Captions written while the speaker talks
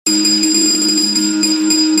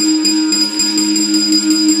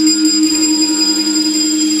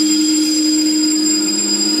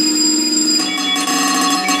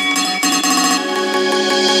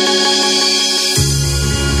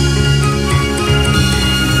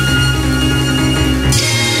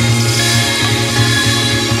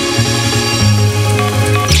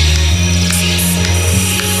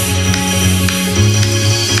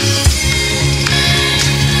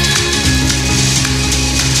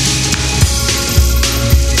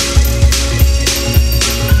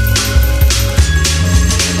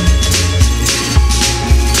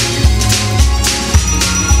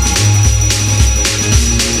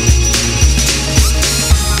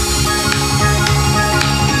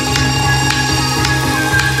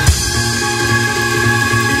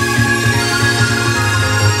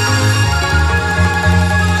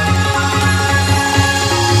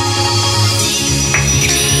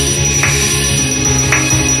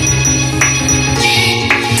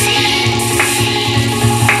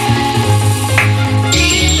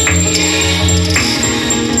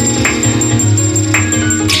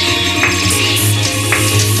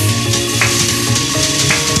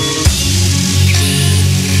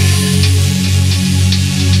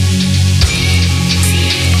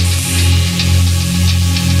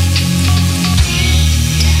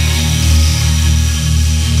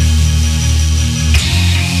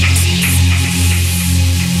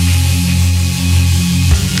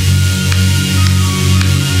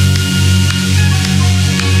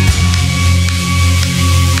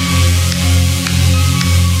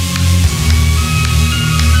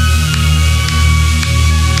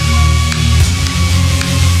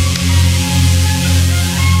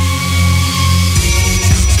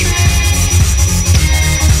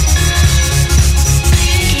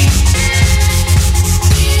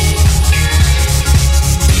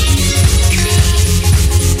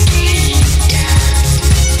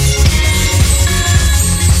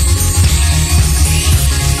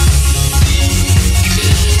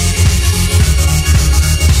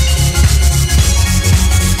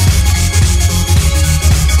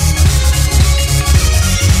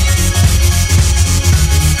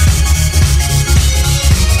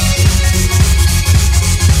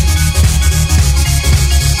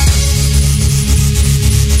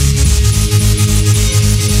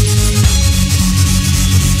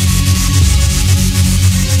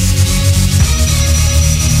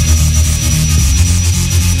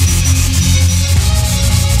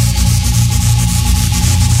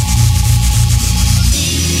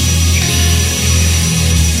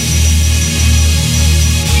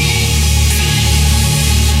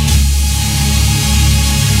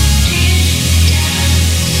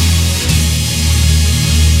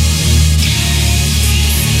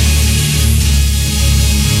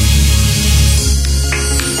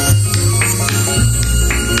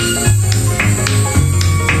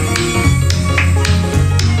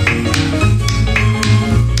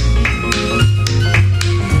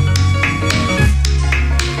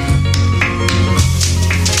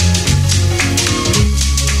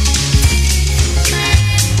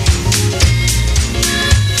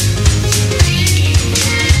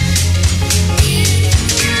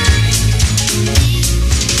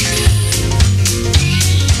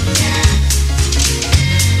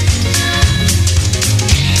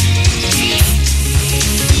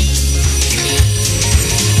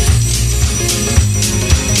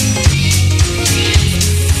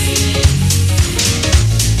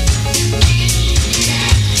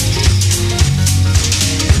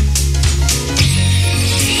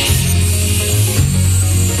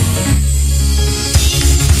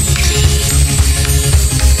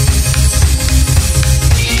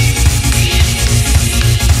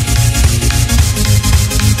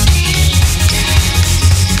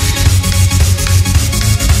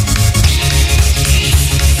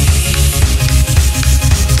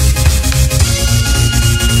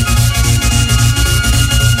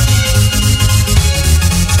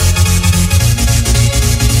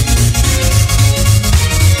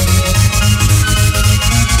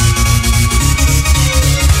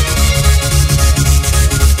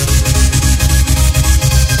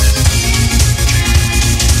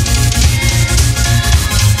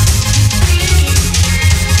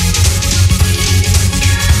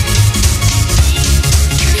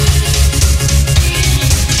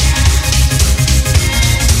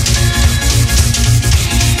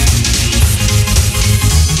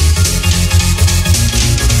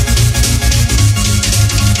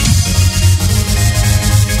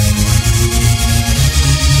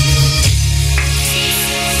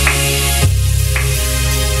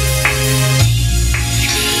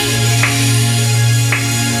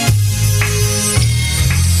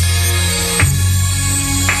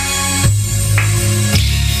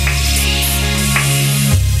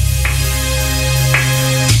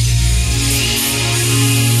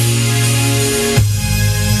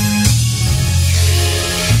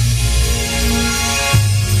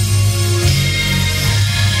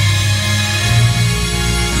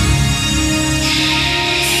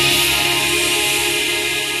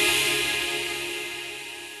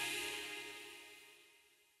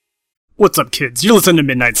What's up, kids? You're listening to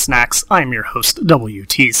Midnight Snacks. I'm your host,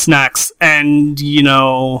 WT Snacks, and,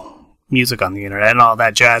 music on the internet and all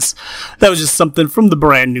that jazz. That was just something from the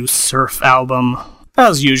brand new Surf album.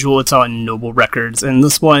 As usual, it's on Noble Records, and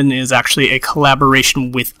this one is actually a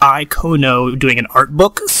collaboration with iKono doing an art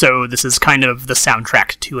book, so this is kind of the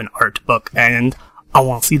soundtrack to an art book, and I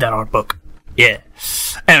want to see that art book. Yeah.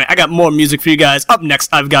 Anyway, I got more music for you guys. Up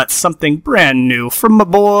next, I've got something brand new from my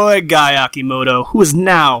boy, Guy Akimoto, who is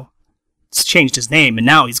now changed his name, and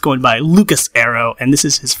now he's going by Lucas Arrow, and this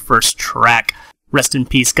is his first track. Rest in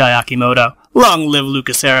peace, Guy Akimoto. Long live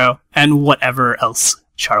Lucas Arrow, and whatever else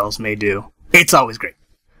Charles may do. It's always great.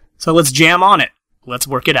 So let's jam on it. Let's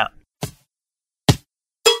work it out.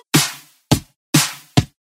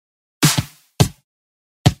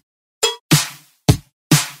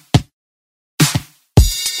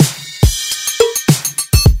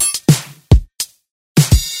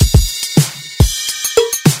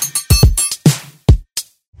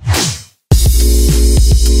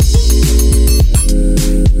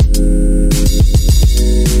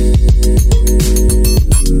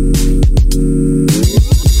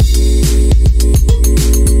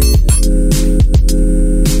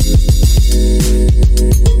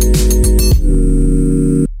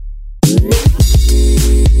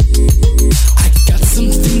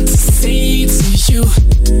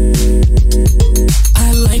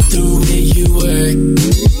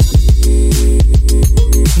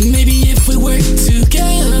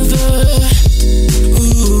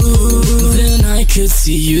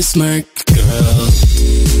 Smirk, girl.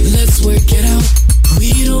 Let's work it out.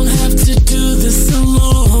 We don't have to do this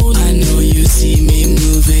alone. I know you see me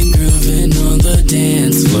moving, grooving on the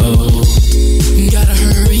dance floor. Gotta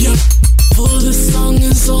hurry up, for the song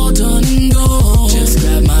is all done and go. Just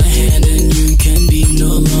grab my hand and you can be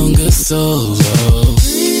no longer solo.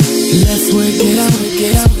 Let's work it out, work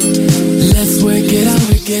it out. Let's work it out,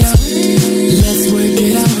 work it out. Let's work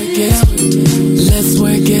it out, work it out. Let's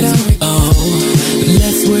work it out,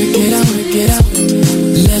 let's work it out, work it out.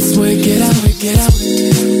 Let's work it out, work it out.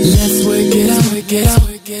 Let's work it out, work it out,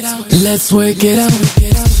 work it out. Let's work it out, work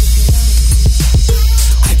it out.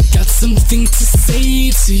 I got something to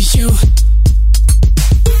say to you.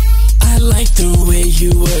 I like the way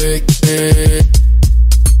you work.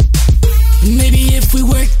 Maybe if we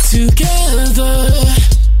work together,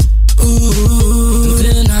 ooh,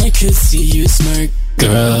 then I could see you smirk,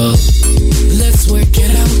 girl. Let's work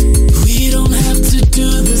it out. We don't have to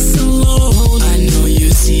do this alone. I know you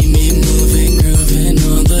see me moving, grooving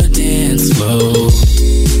on the dance floor.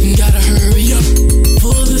 Gotta hurry up,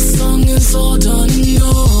 for the song is all done and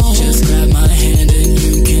go. Just grab my hand and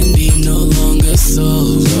you can be no longer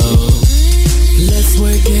solo. Let's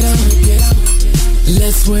work it out, work it out.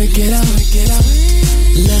 Let's work it out, work it out.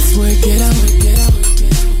 Let's work it out, work it out.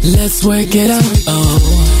 Let's work it out,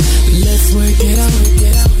 let's work it out, work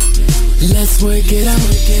it out. Let's work it out,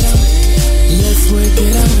 work it out. Let's work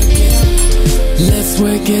it out, work it out. Let's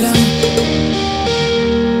work it out.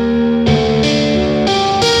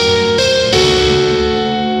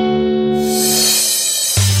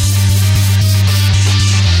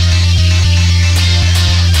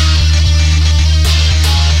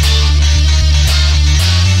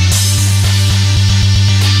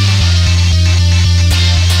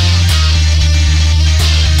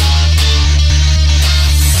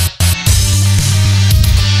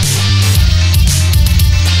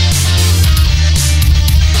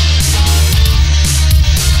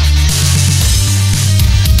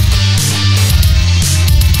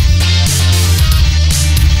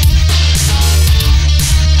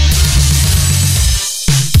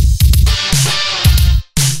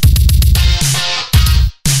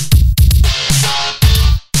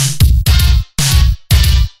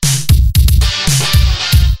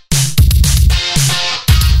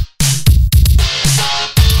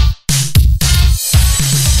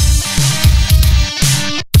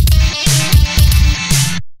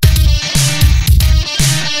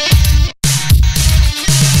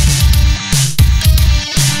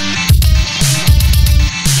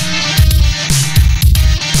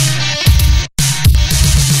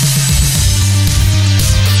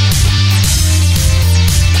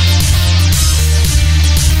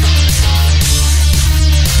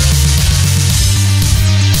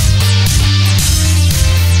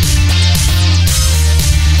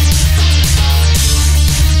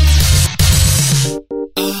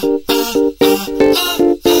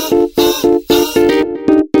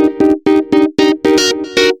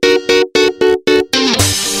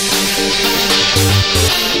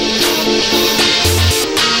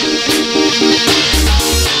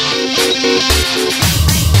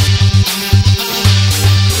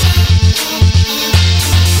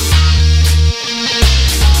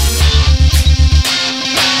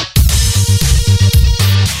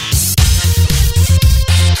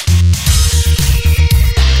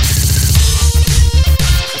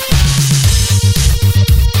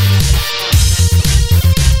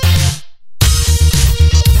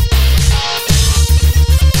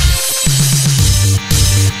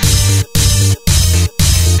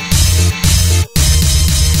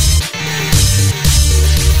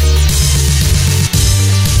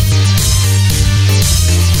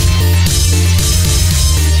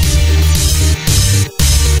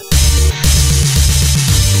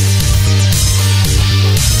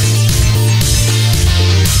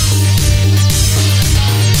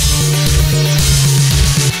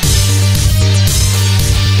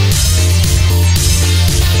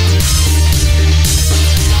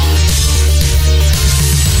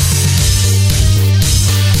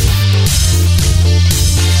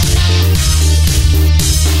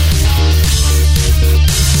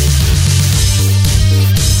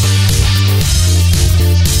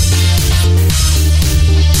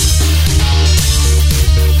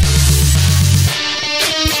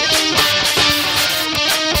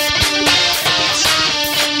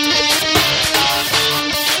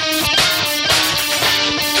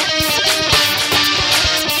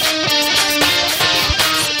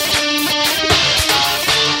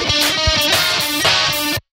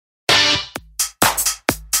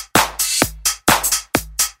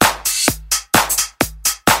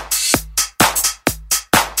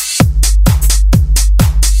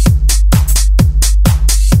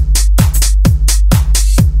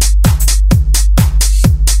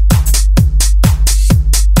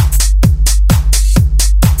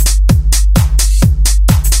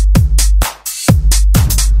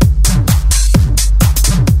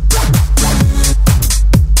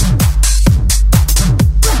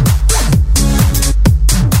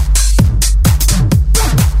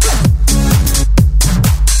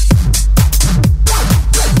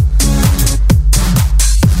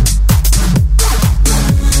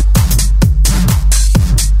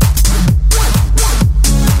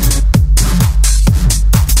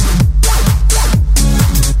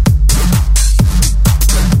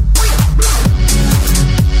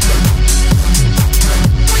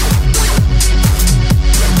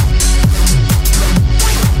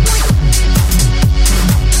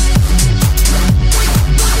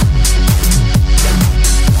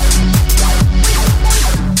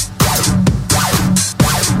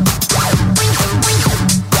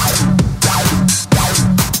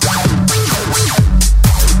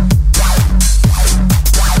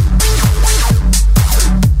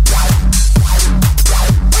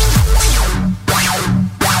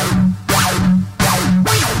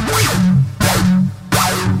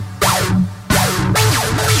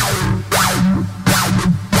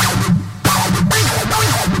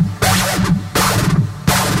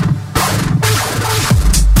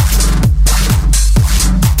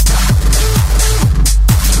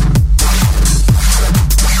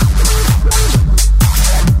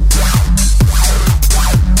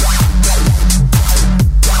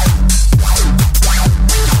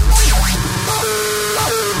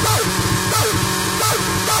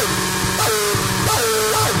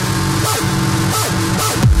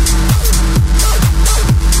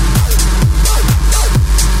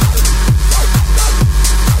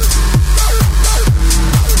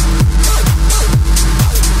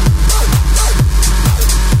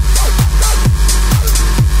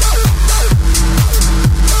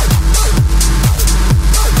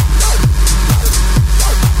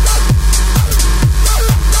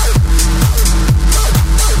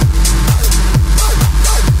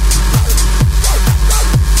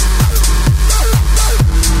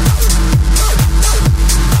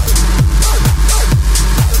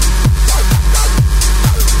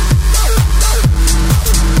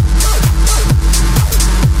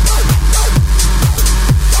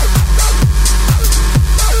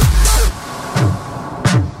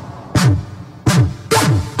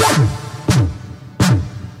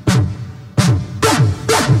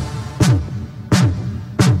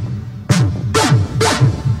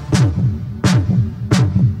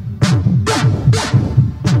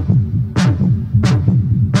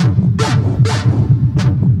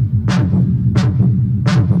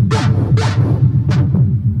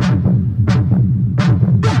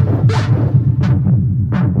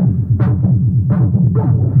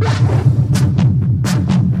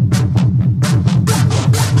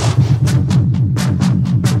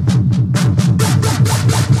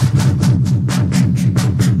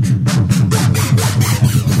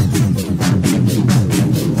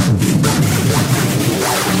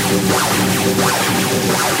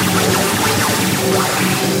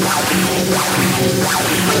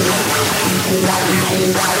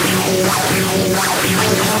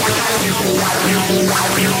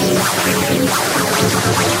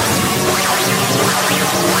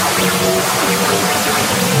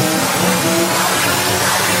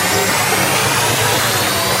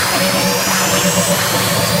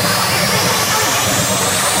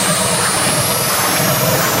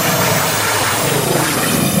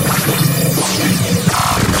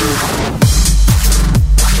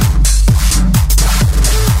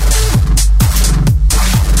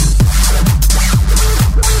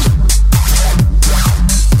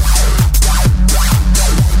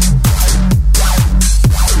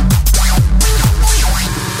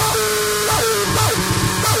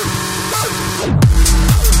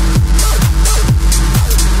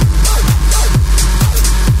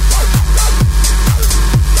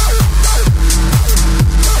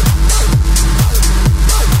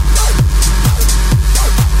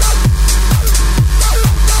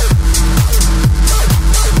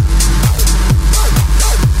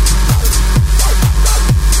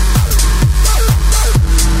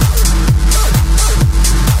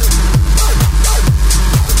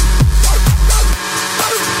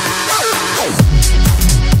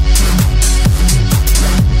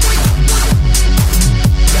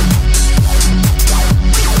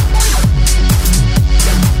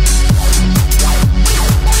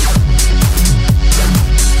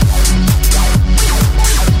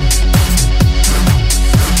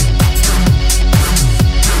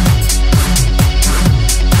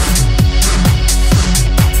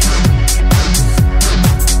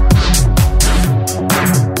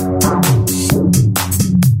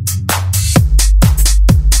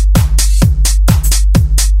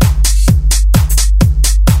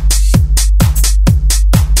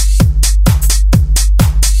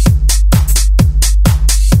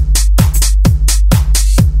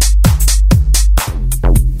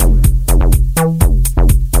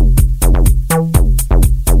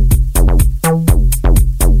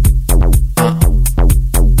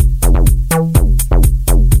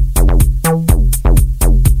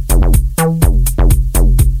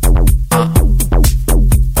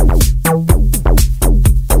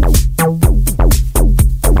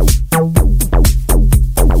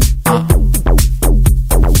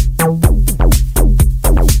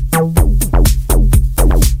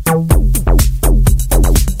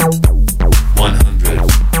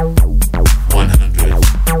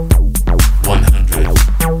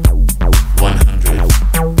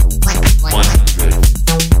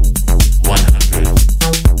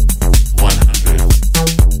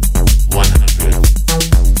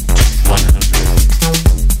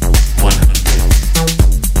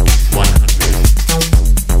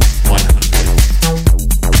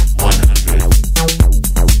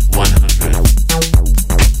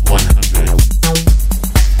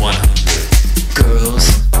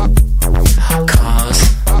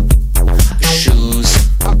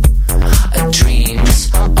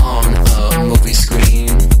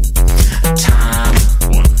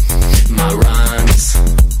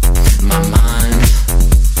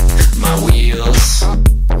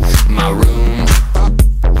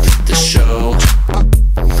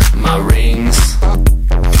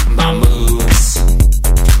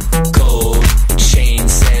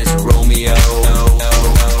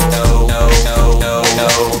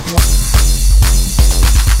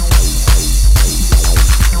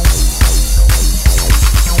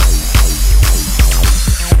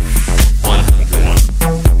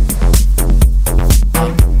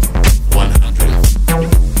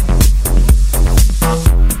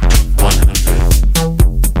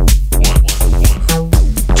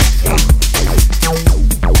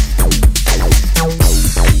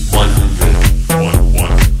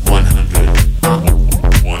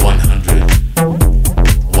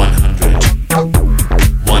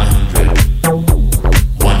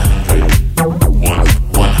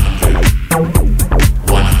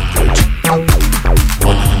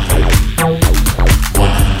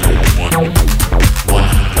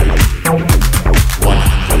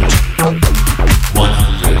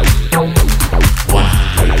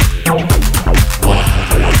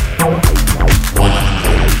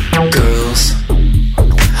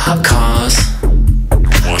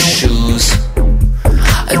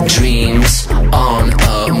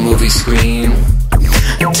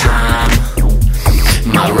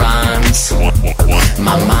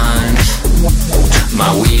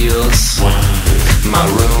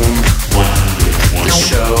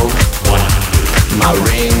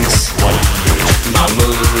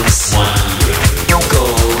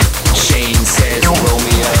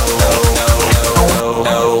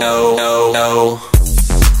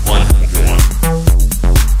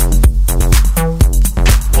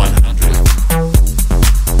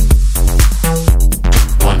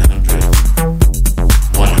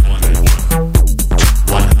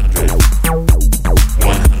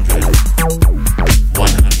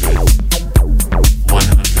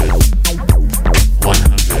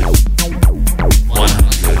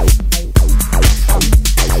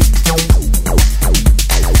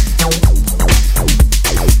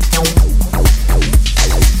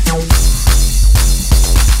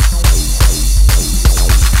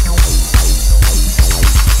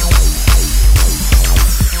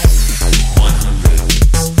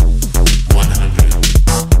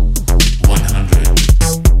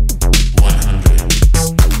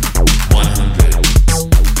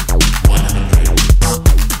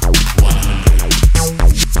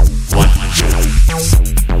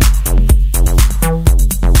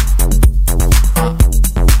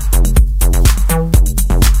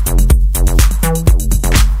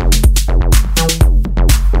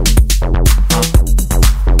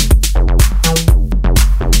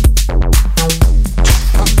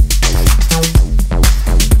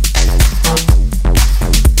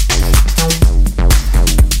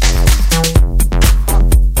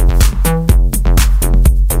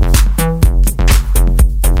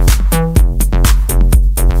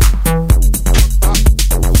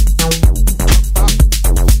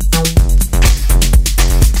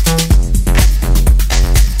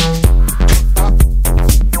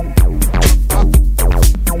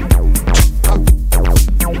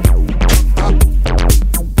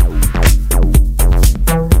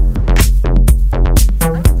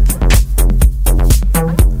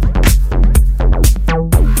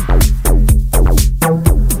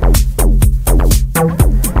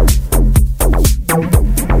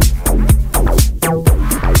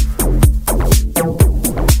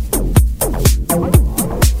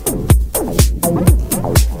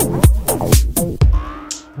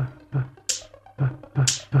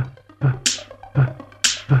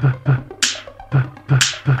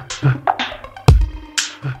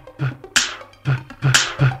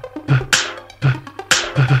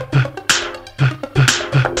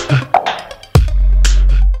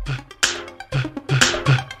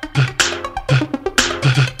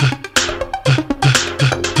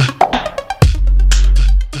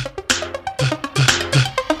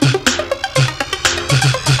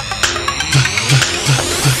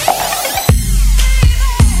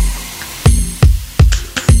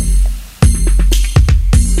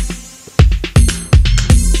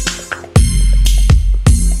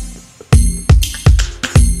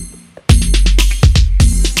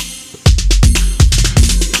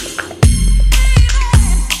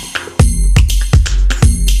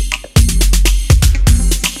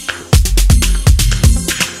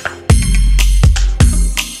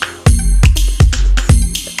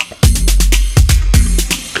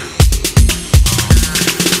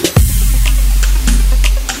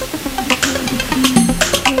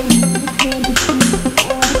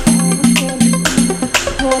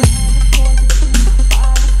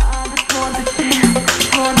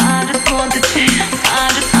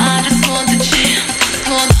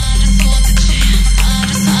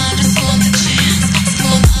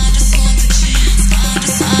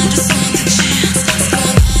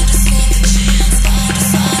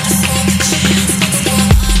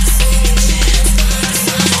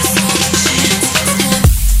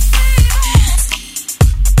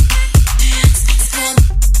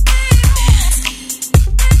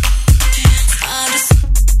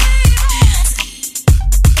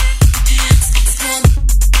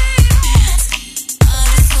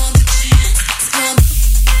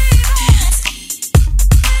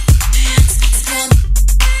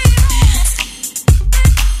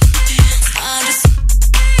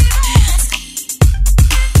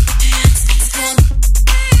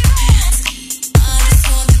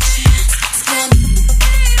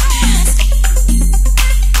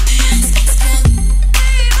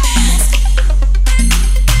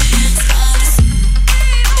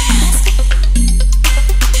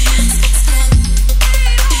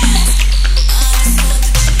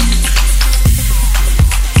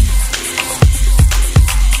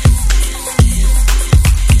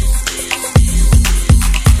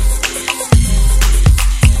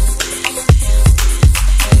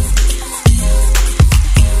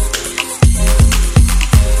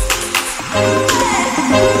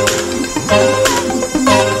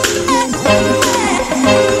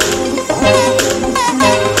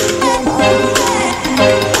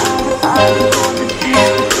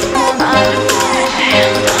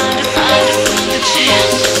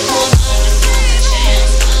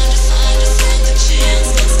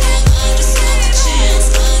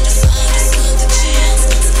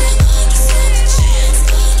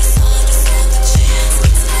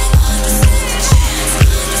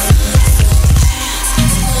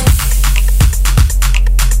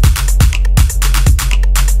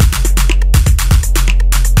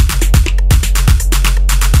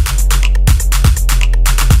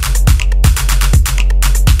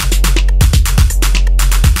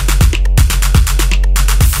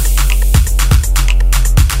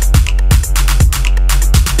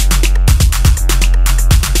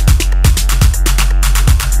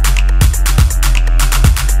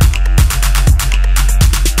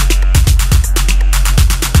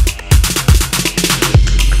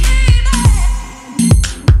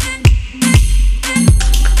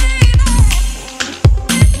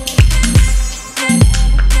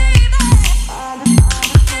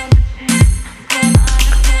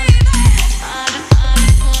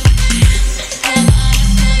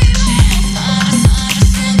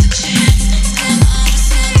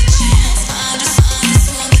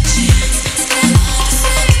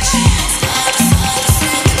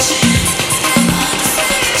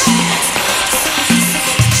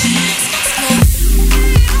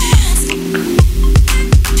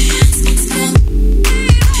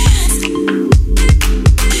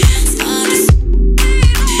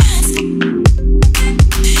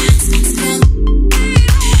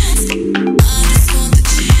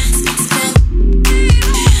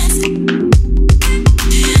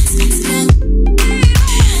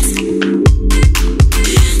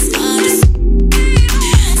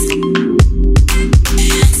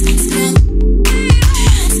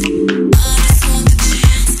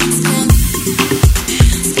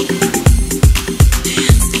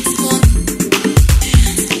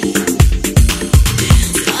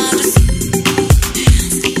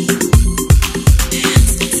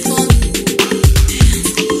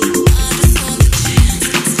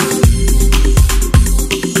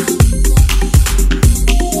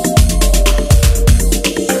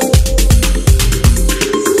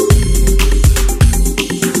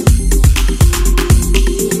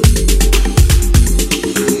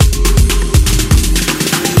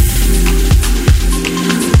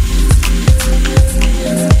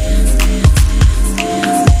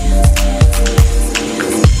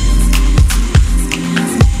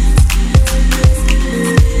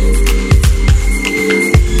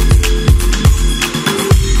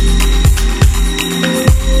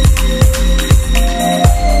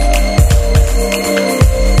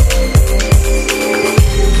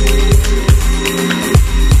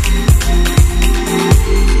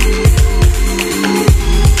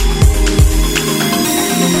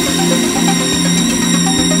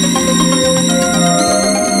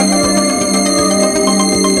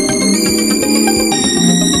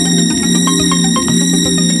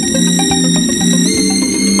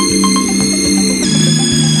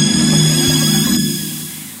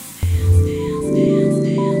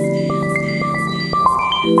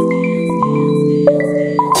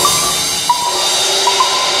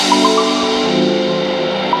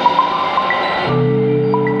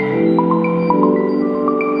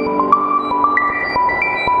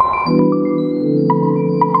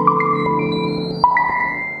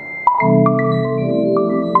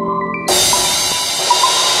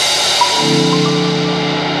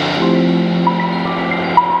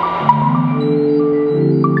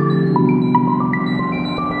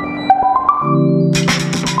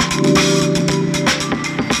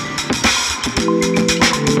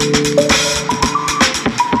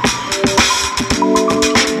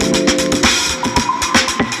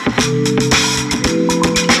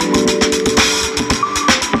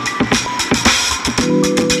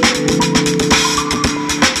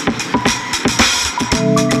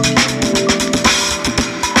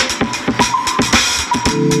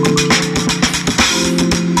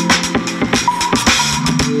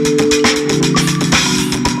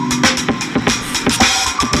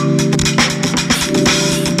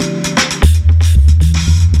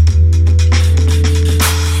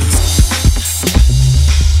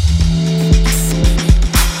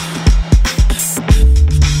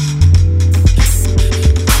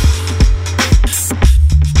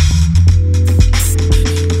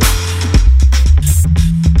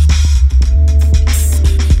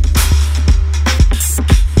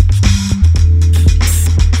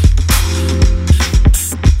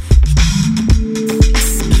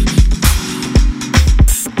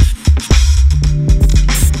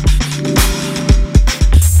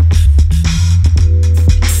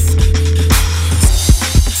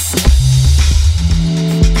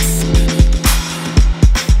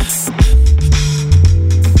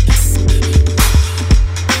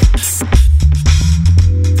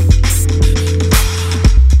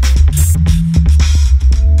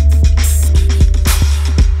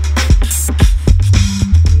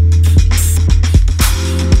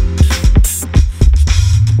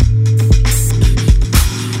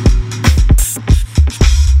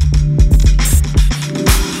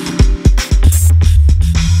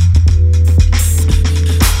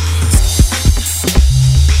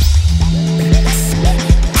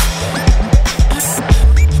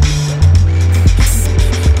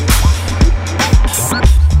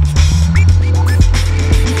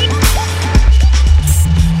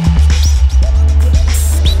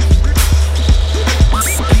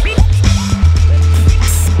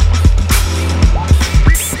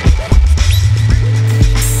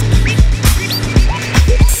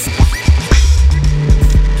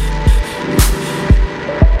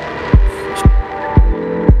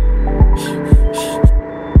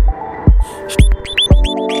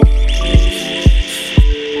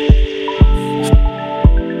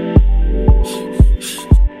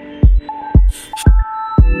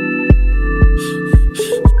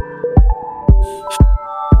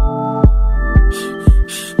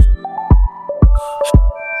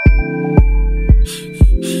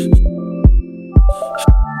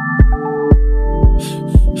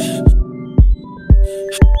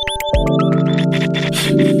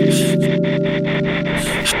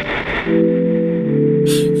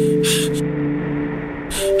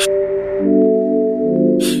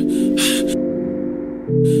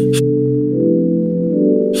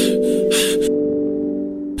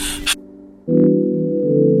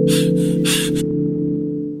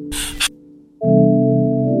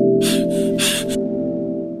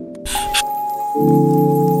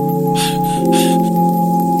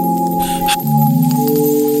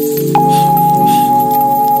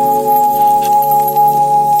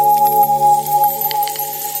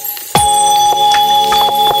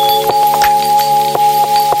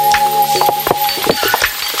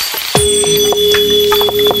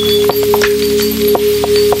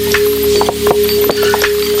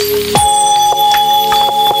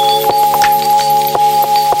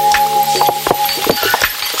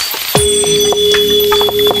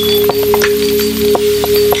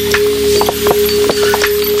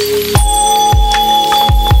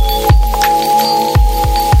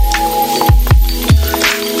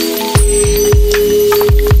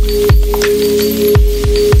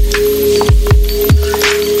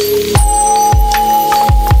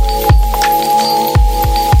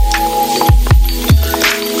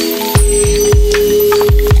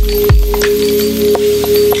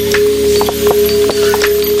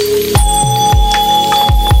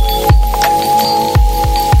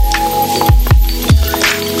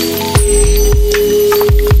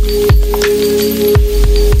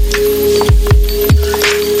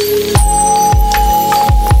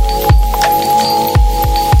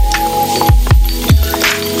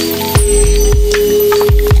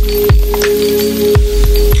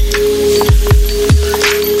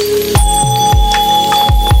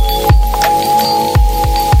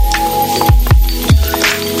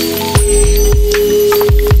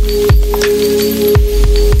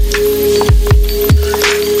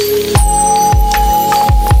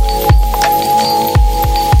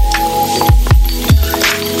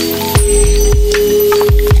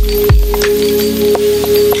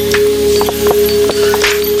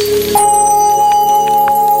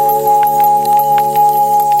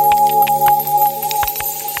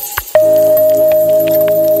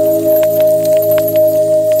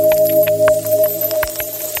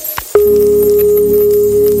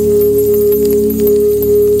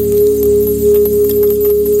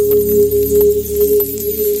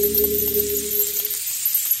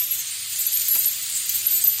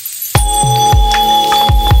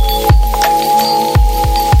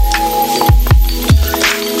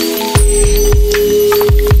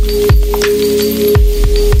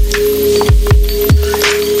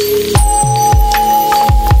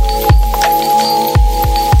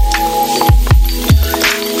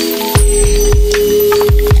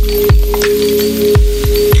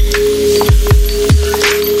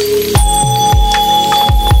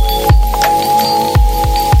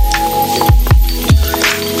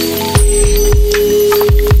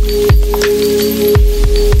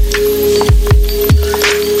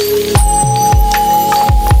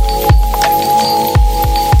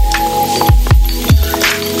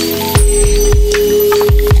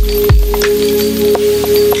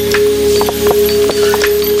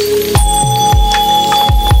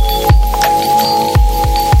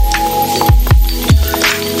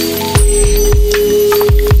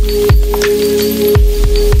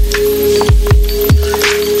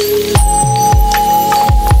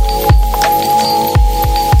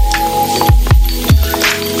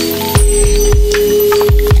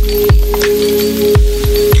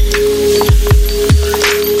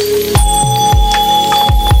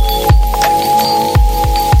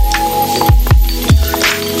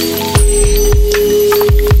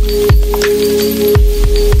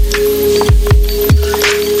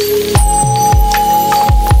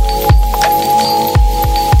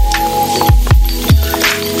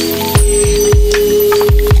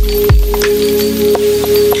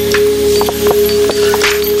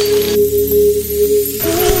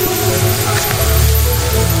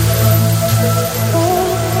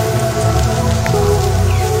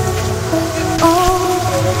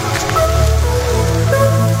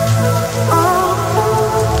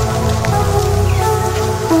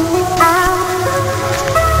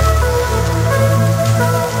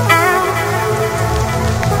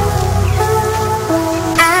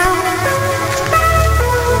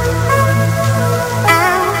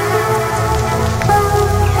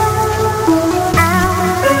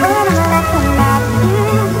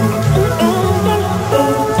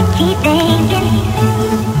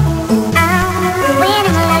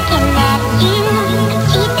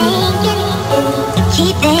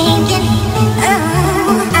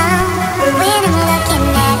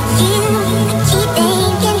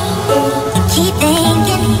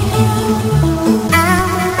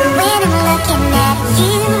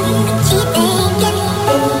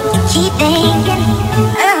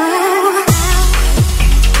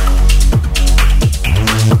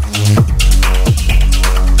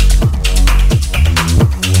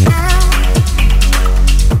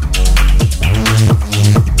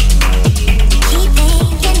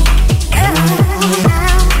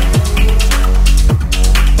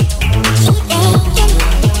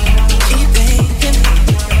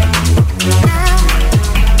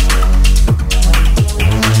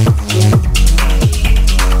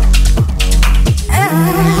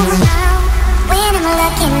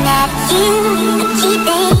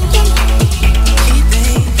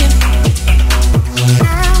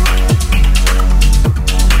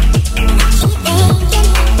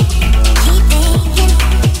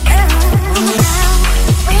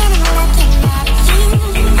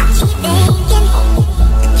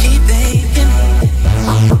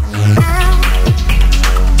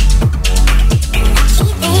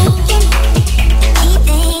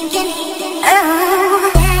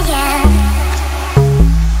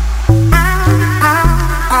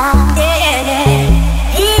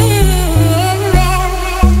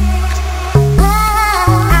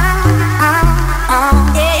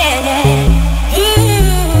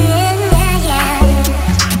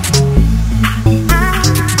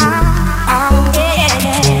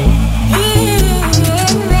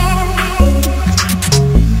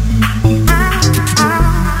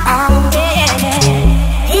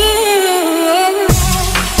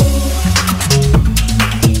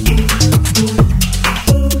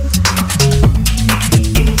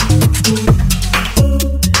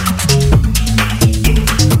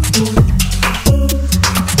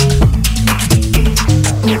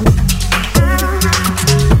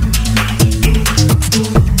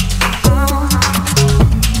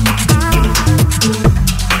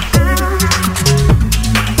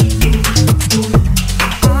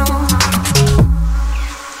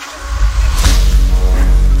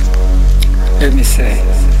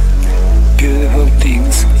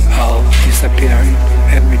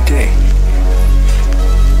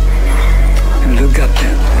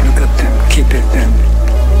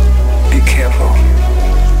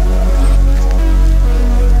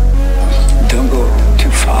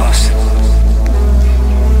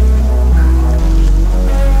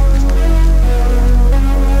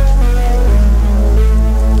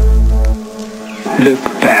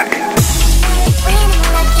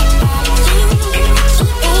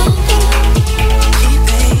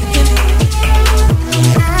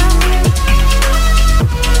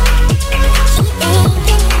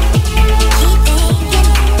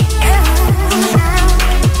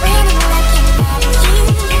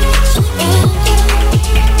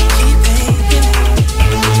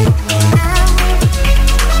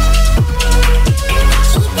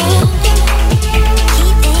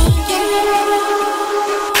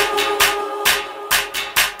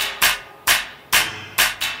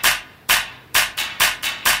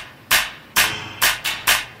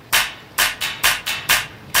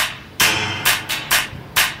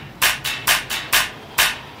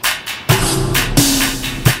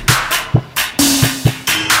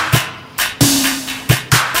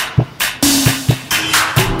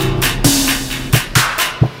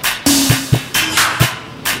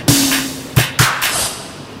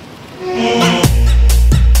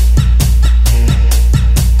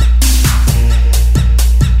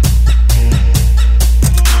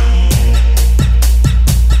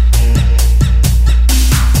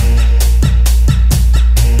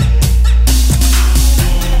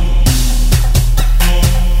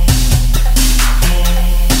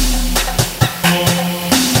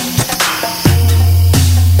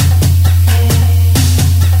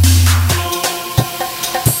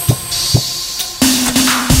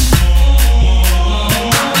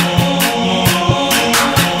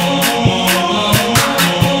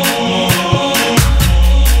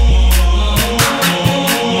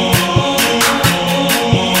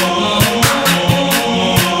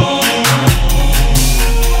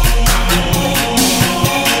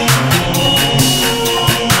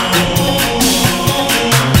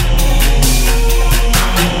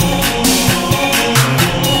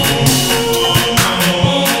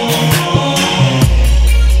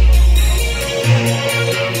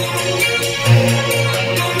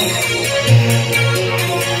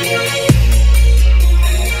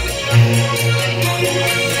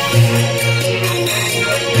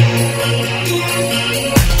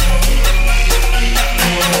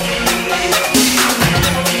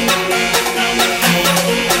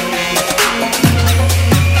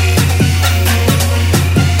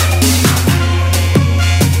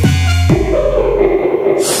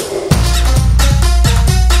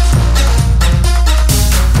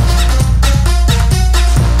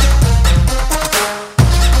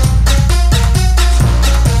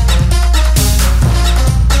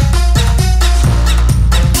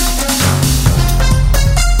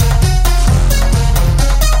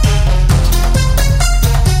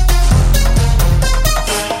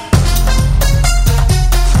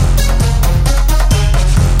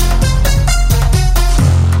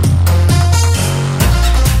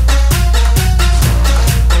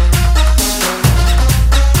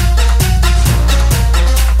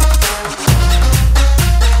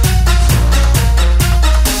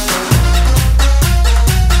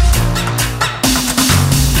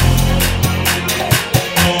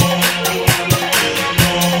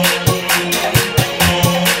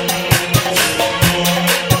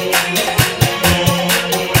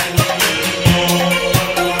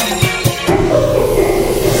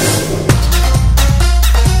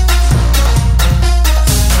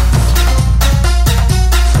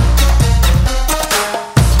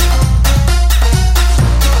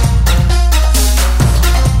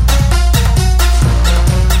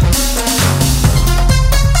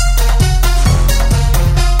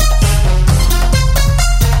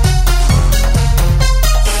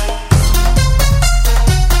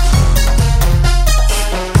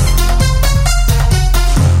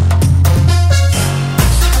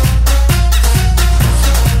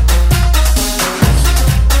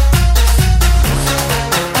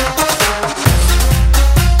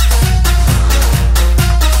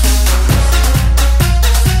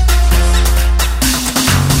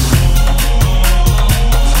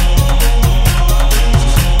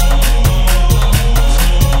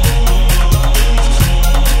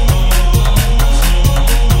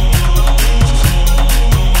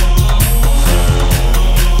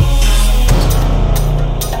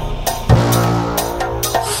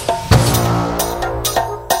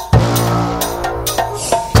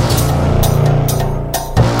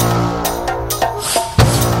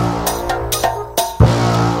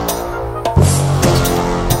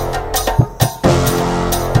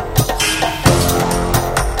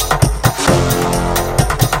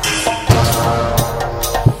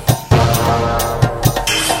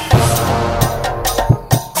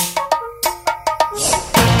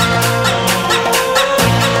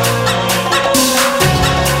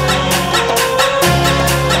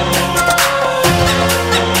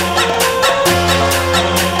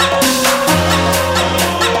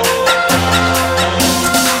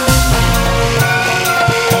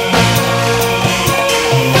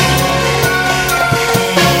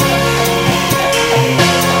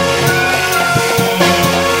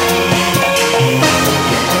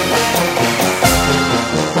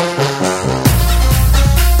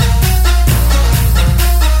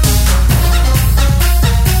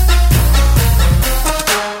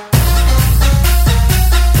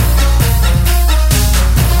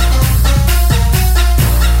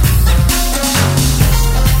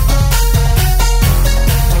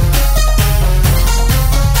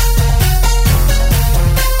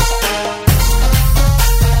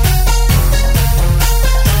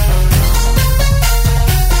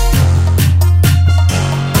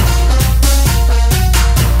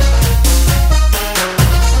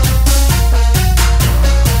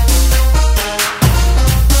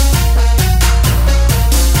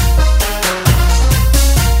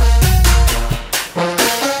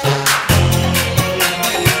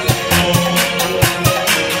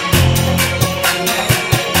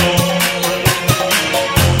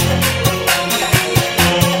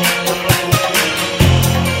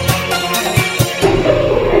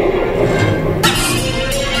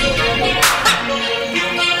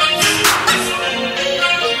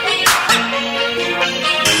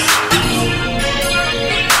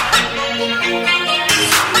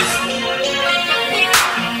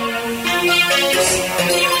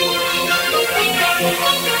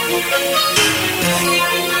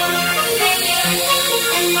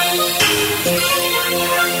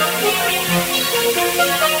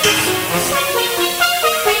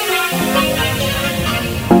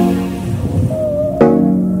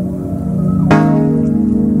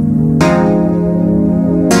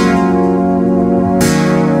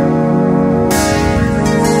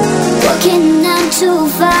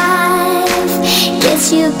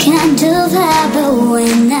 You can't do that, but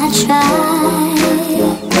when I try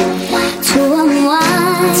to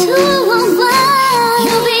unwind,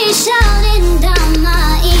 you'll be shouting down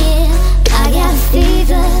my ear. I got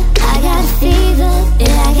fever,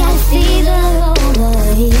 yeah, I got fever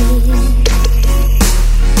over here.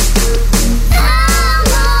 I'm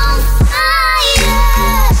on fire.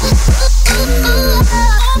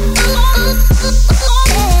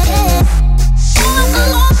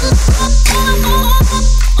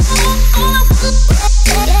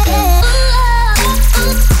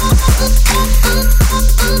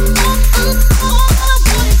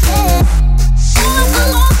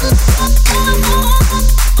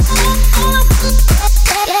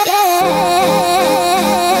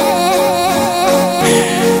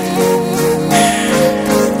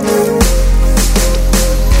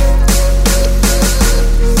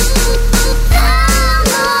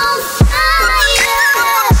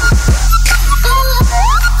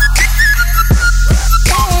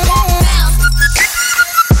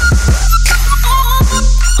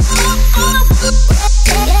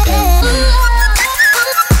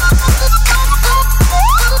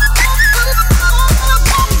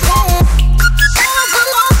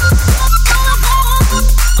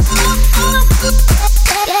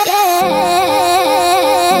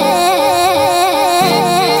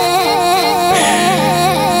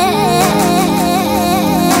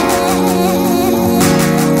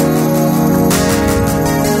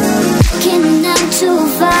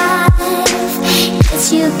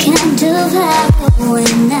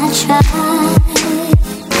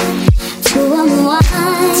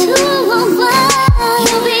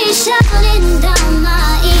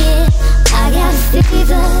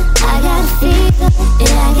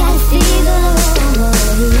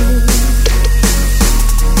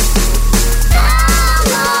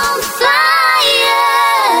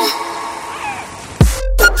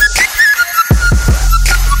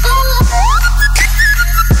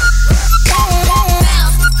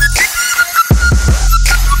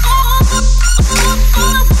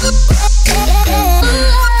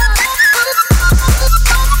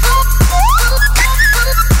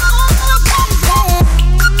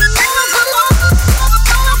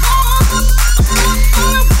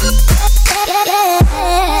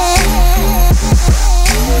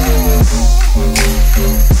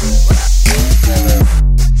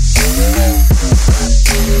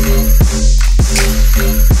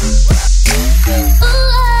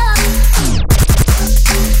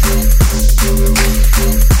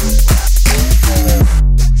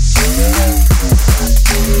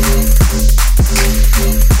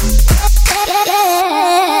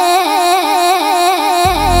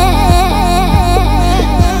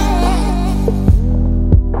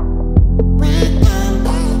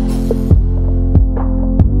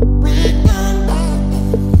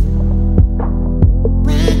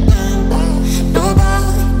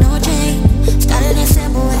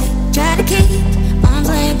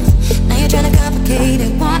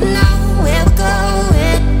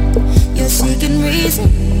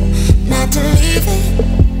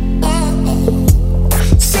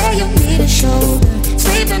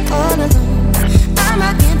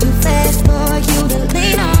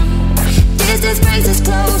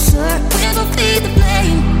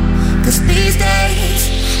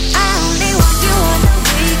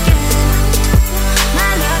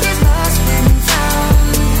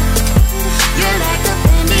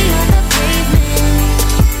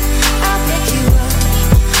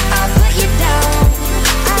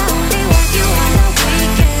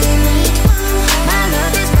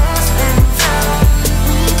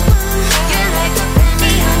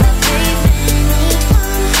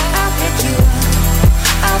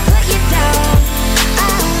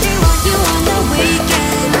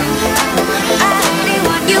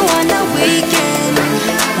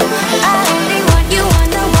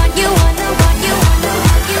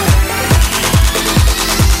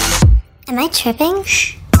 Tripping?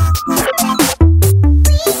 Shh.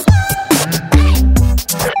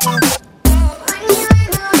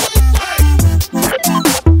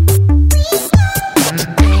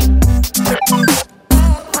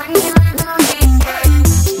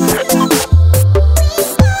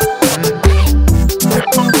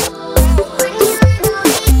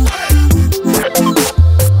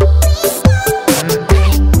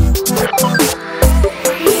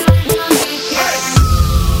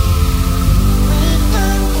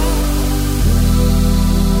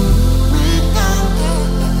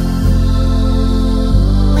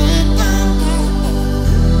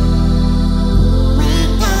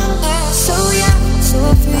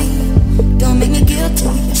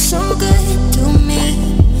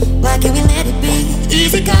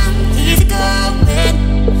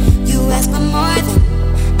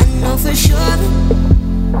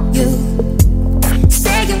 You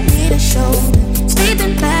say you need a shoulder,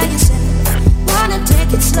 sleeping by yourself. Wanna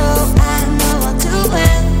take it slow, I know all too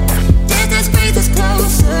well. Distance brings us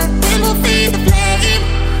closer, then we'll feed the flame.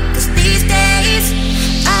 'Cause these days,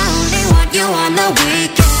 I only want you on the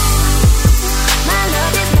weekend. My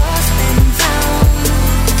love is lost and found.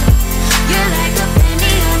 You're like a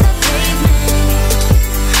penny on the pavement.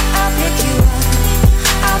 I'll pick you up,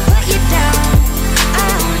 I'll put you down. I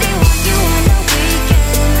only want you on the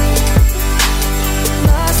weekend.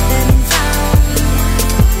 Lost and found.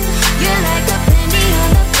 You're like a penny on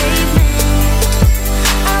the pavement.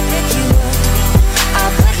 I'll pick you up,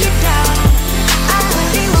 I'll put you down. I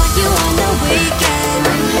only want you on the weekend.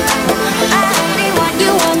 I only want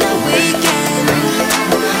you on the weekend.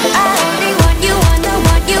 I only want you on the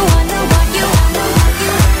want you on the want you on the want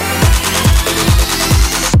you.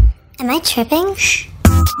 Am I tripping?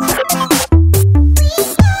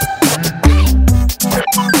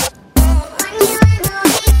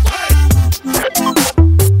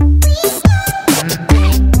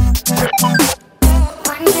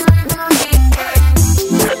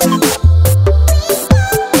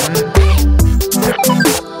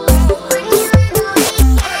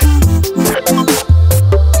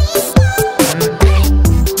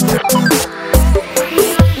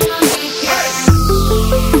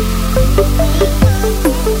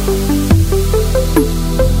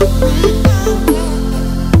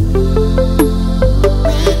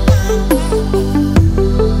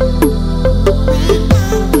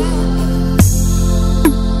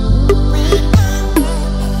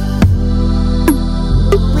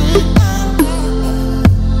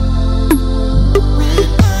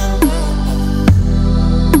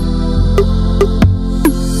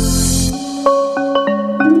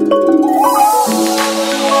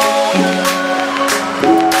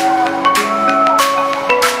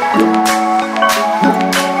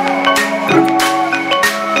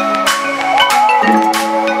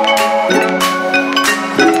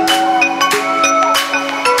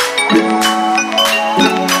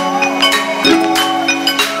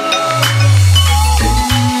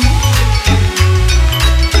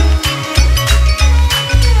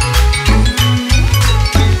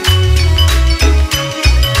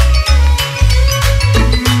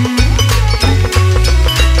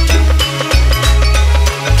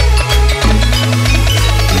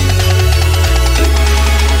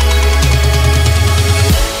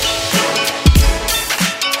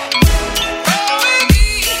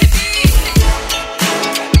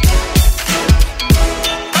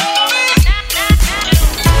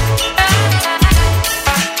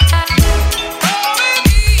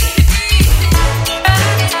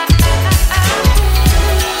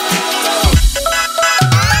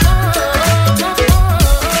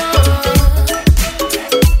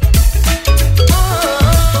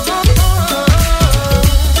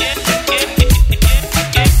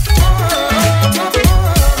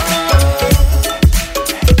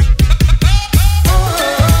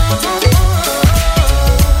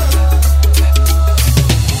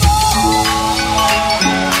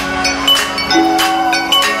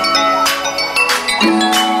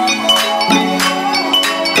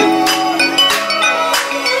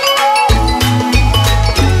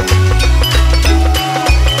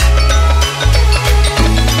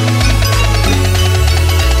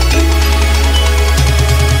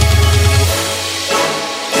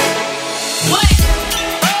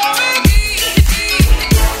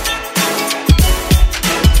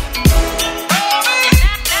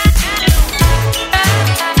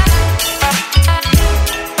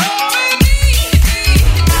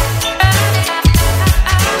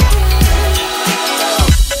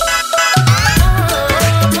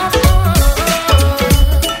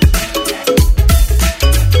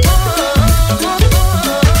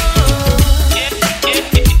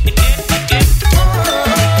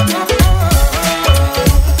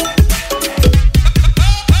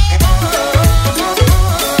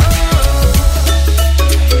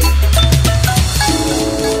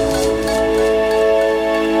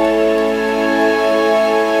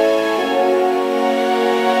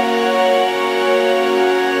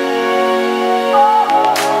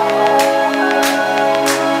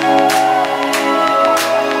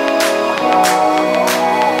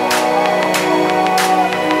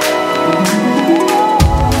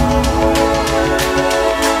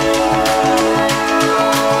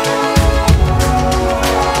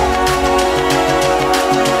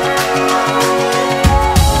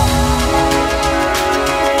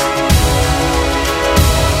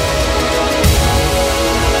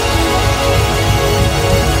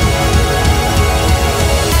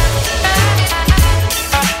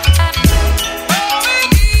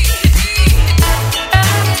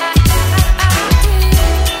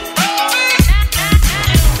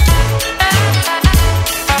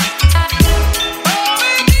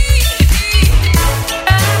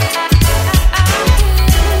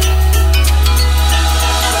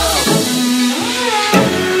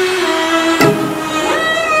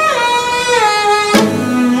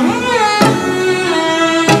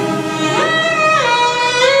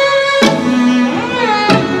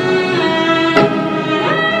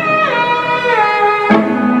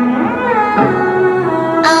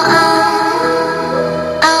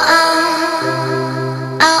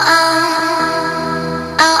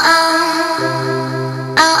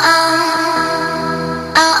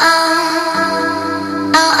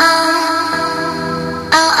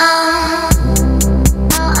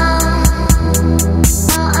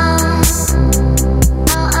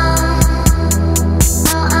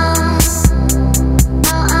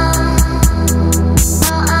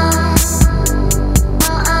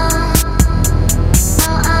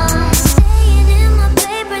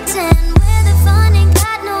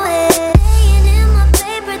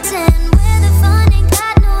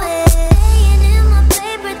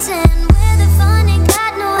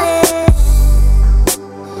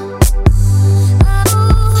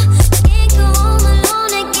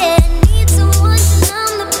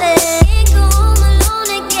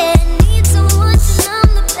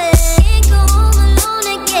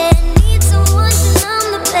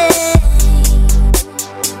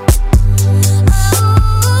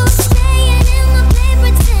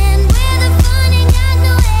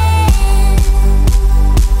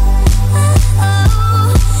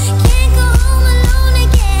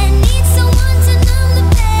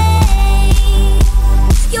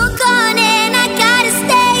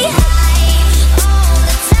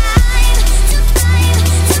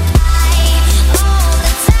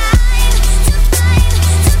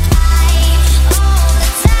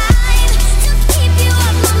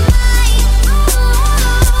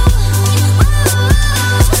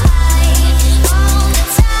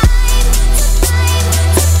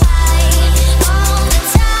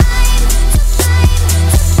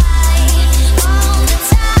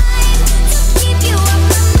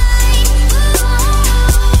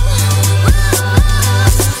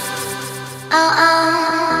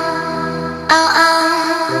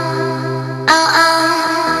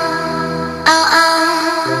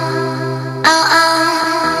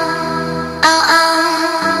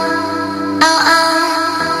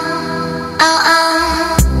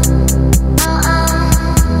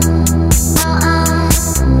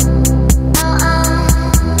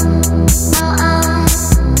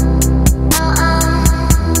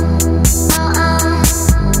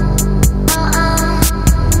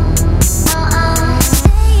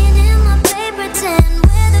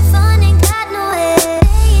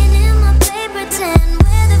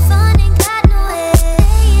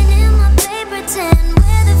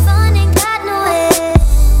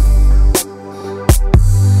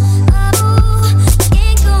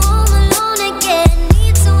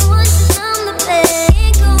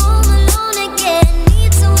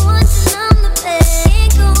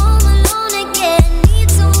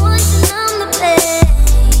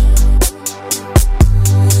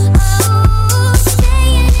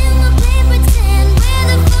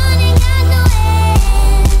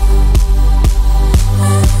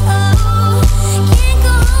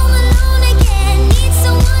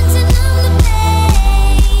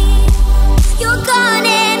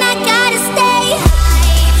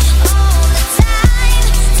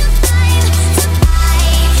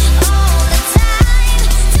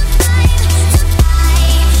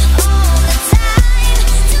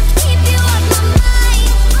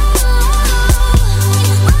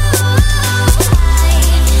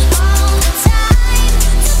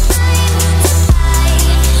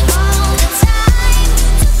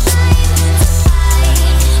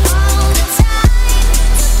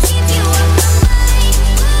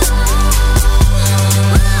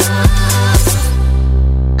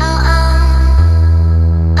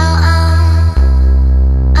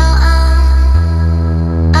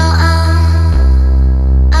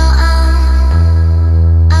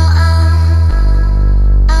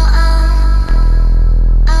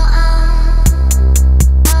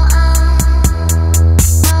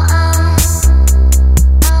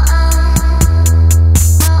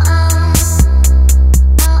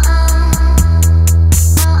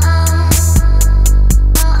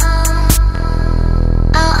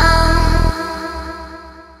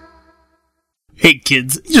 Hey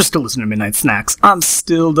kids, you're still listening to Midnight Snacks. I'm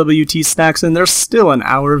still WT Snacks, and there's still an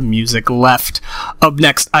hour of music left. Up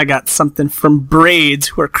next, I got something from Braids,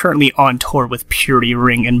 who are currently on tour with Purity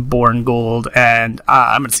Ring and Born Gold, and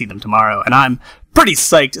I'm gonna see them tomorrow, and I'm pretty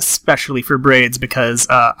psyched, especially for Braids, because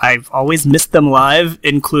I've always missed them live,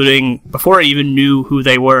 including before I even knew who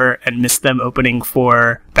they were, and missed them opening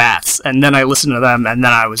for Bats. And then I listened to them, and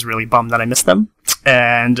then I was really bummed that I missed them.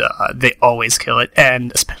 And they always kill it,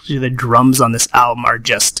 and especially the drums on this album are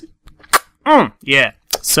just, yeah.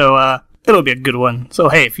 So it'll be a good one. So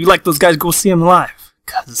hey, if you like those guys, go see them live,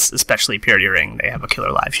 because especially Purity Ring, they have a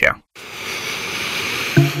killer live show.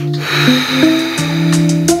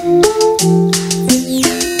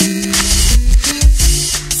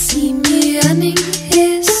 See me running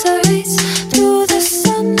his eyes through the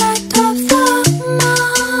sunlight of the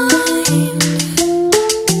mind.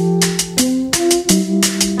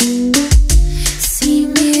 See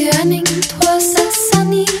me running towards the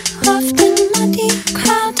sunny, often muddy,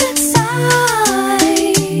 crowded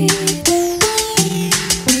side.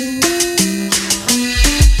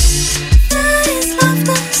 There is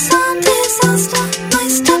laughter, some disaster. My